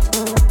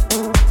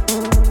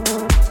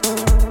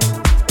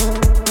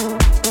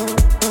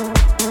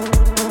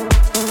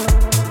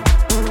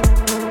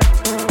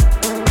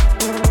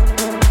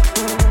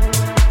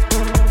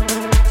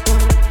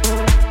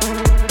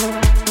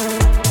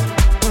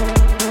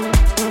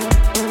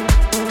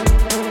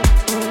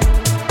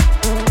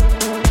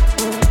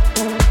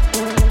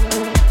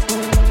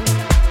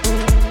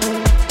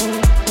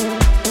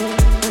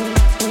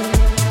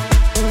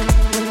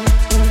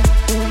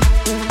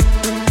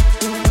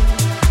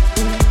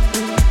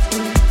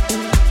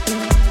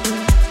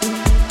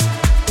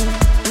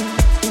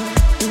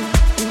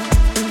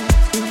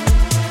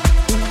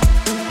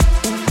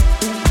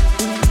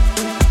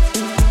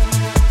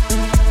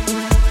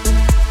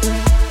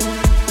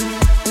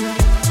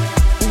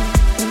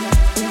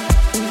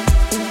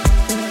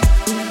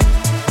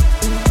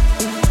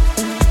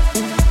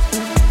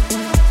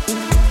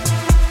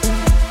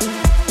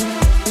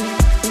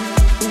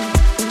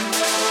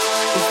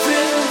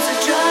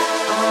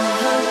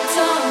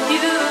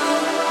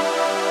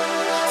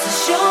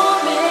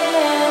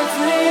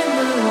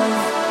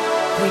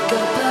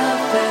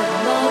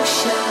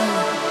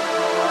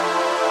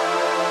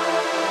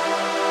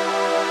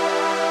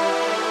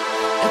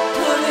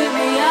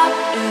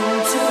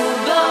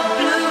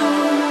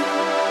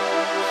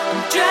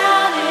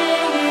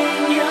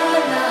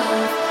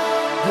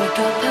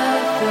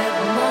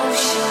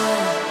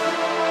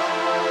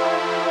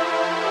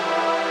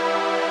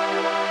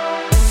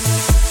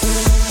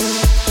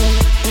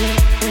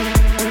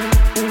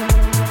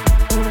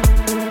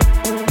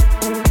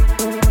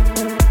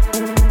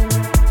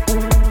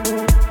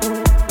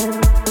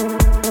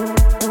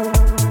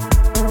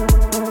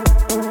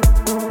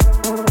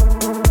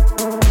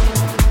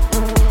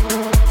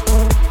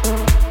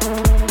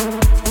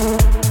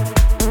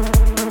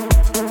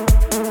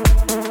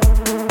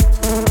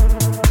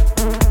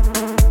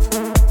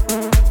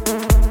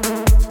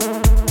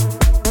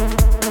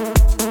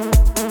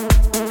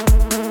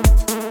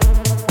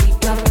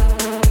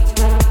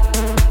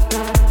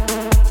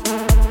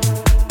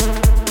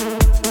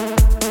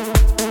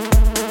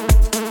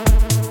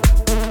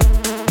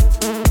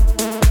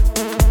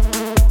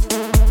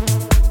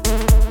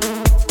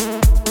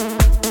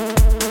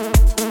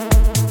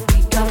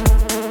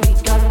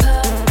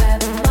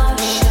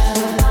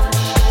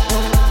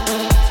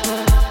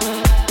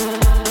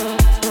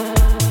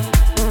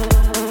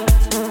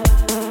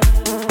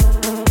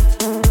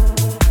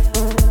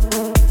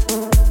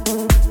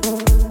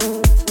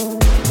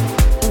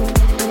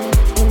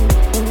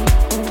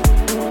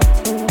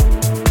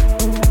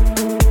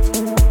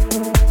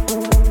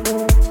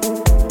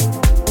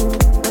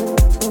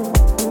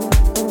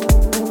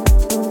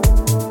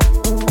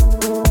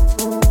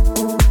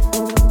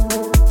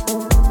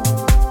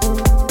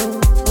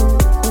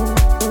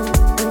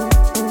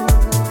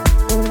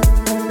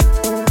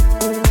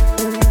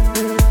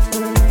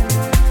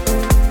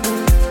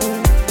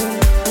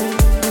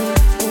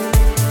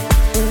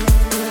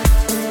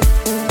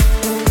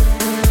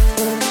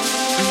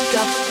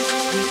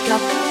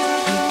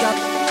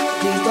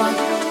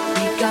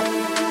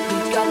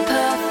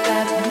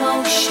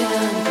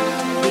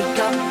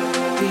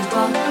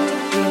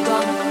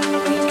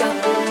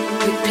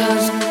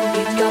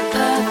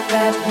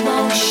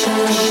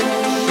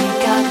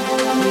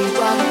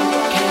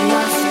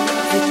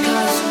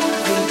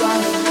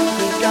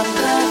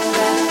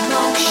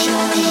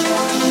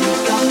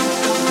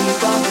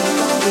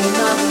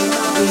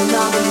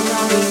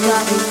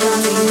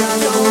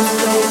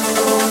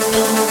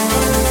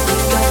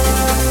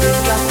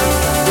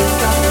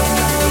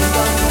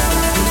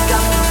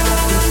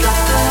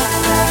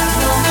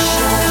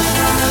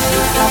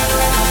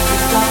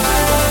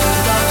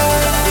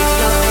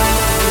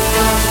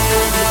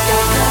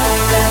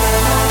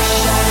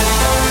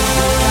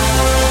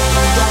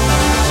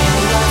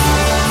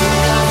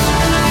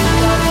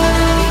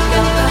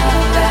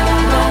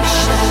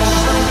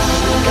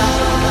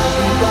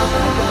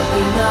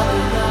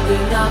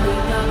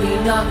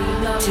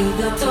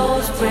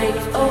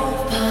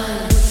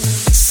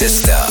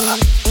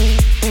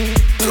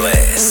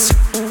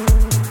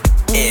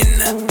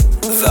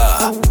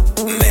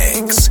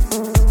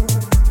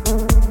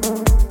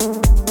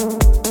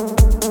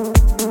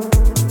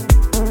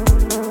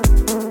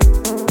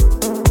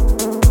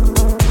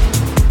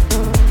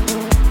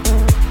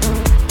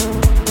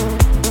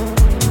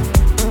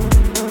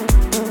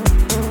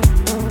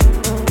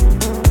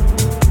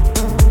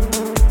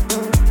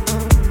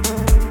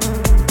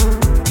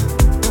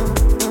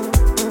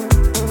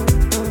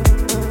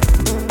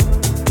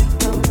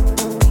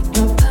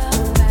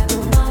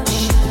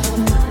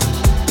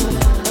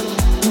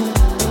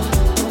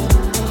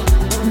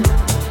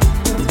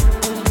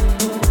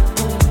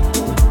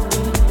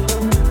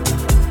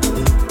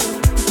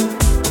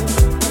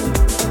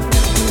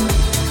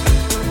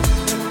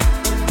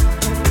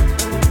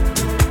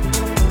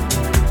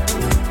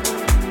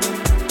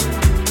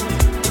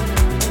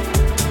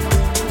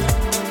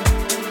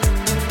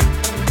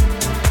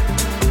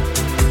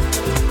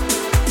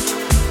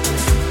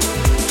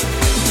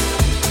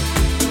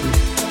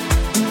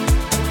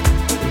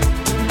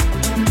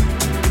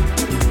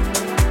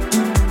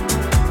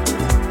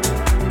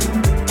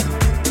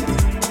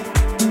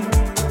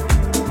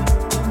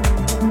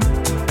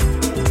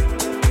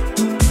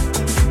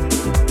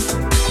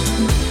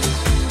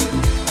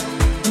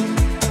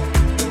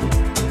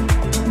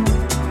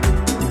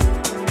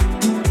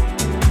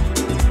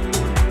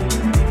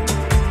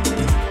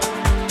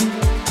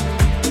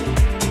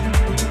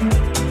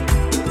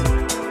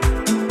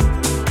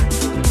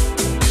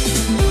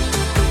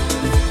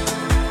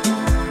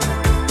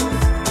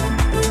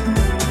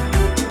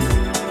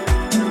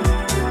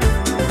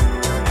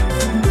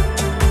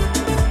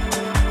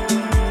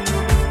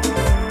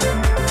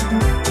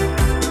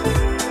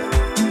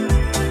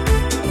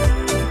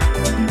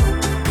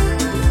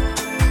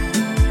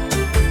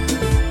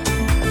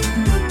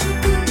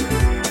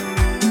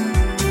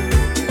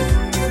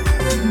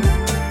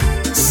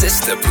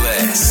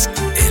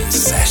 Bliss in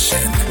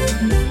session.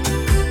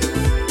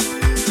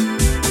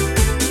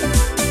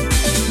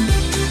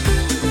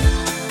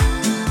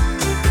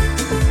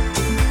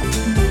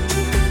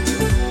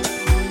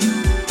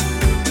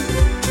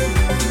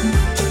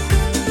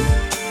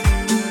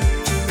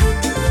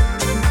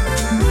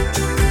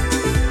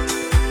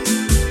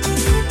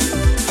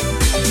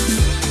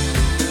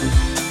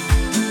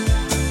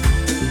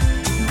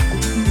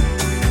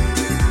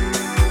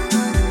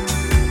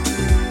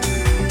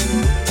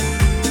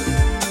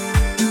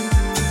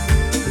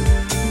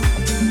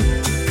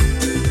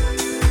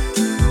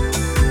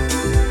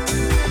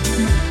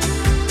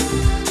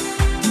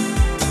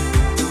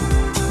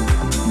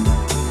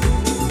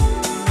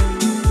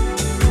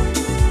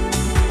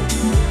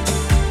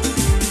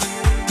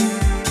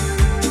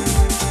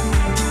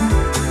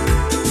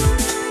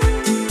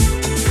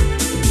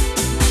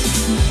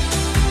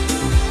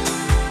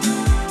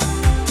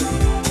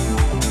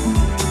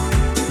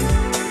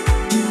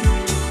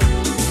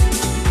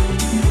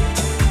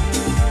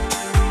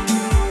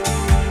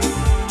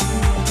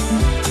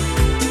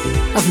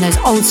 Loving those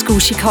old school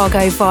Chicago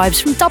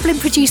vibes from Dublin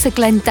producer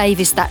Glenn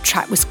Davis. That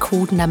track was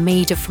called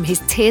Namida from his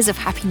Tears of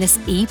Happiness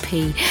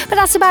EP. But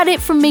that's about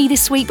it from me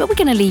this week, but we're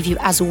going to leave you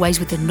as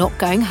always with the Not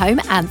Going Home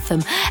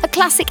anthem, a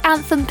classic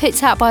anthem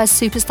picked out by a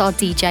superstar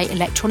DJ,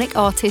 electronic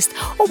artist,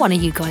 or one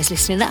of you guys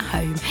listening at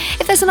home.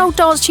 If there's an old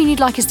dance tune you'd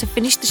like us to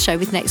finish the show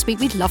with next week,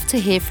 we'd love to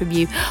hear from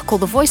you. Call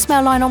the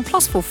voicemail line on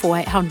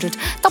 +44 800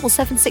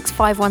 776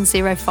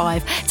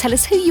 5105. Tell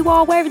us who you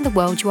are, where in the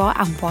world you are,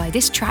 and why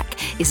this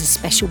track is a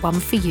special one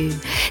for you.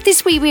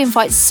 This week we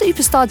invite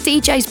superstar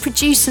DJs,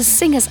 producers,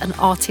 singers and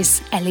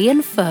artists Ellie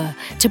and Fur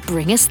to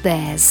bring us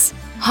theirs.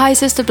 Hi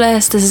Sister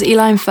Bliss, this is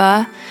Eli and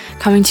Fur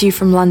coming to you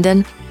from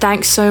London.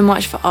 Thanks so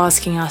much for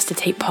asking us to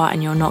take part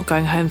in your Not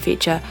Going Home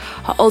feature.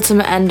 Our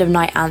ultimate end of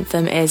night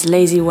anthem is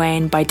Lazy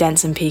Wayne by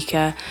Denson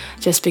Pika,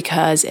 just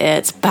because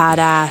it's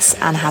badass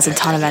and has a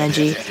ton of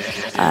energy.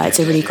 It's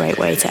a really great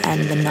way to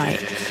end the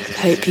night.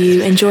 Hope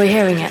you enjoy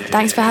hearing it.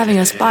 Thanks for having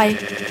us. Bye.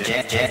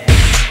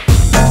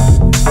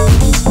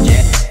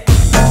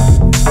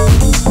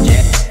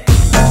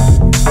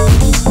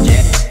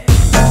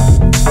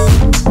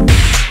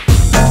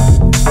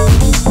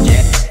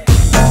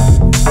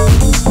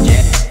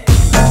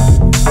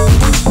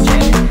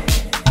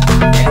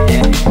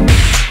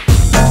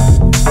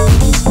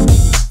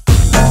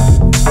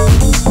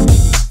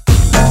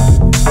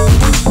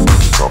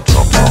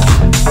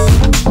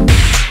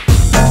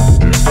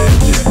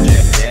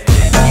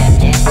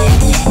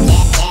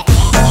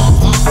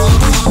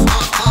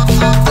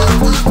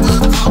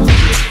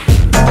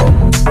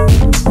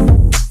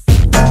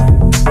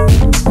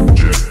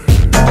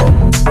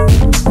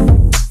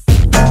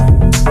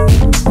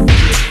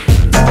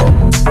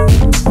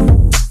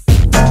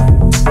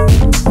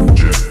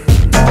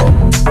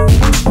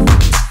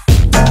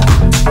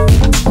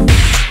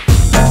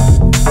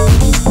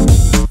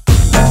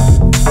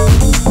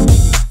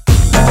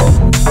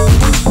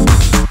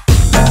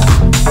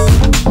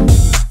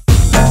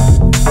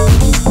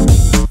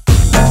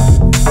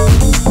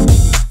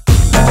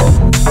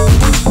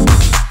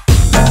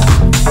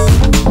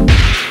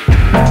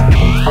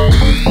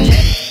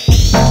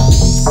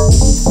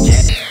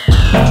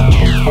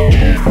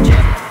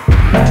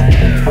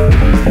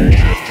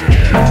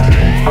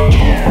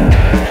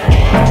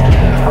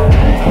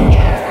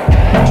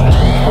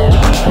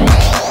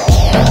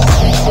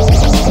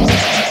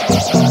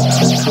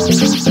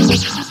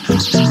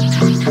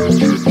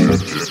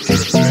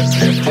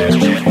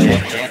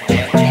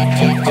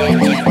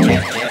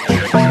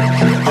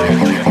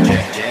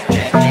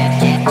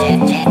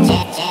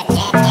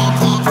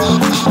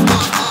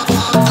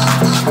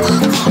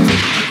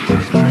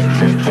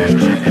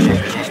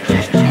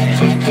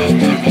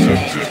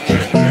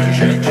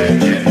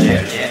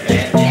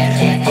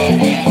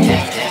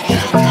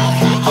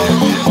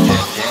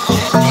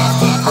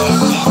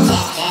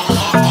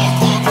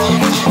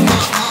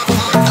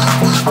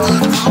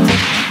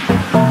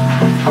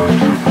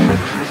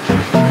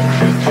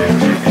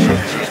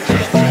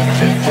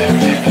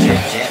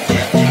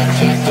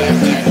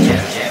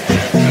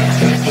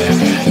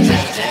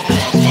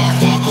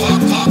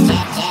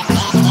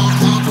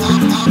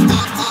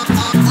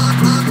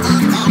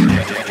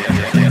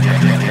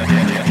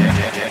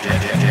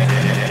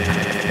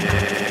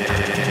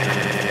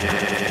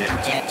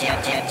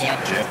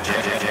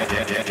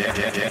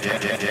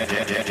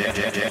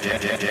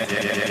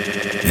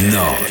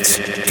 Not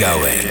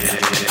Going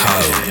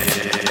Home.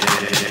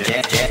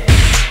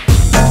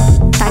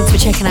 Thanks for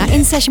checking out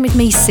In Session with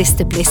me,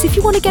 Sister Bliss. If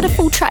you want to get a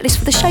full track list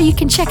for the show, you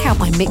can check out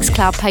my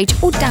Mixcloud page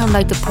or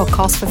download the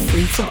podcast for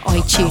free from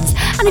iTunes.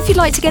 And if you'd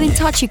like to get in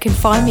touch, you can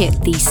find me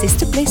at The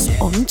Sister Bliss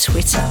on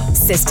Twitter.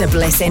 Sister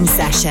Bliss In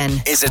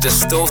Session is a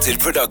Distorted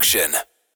production.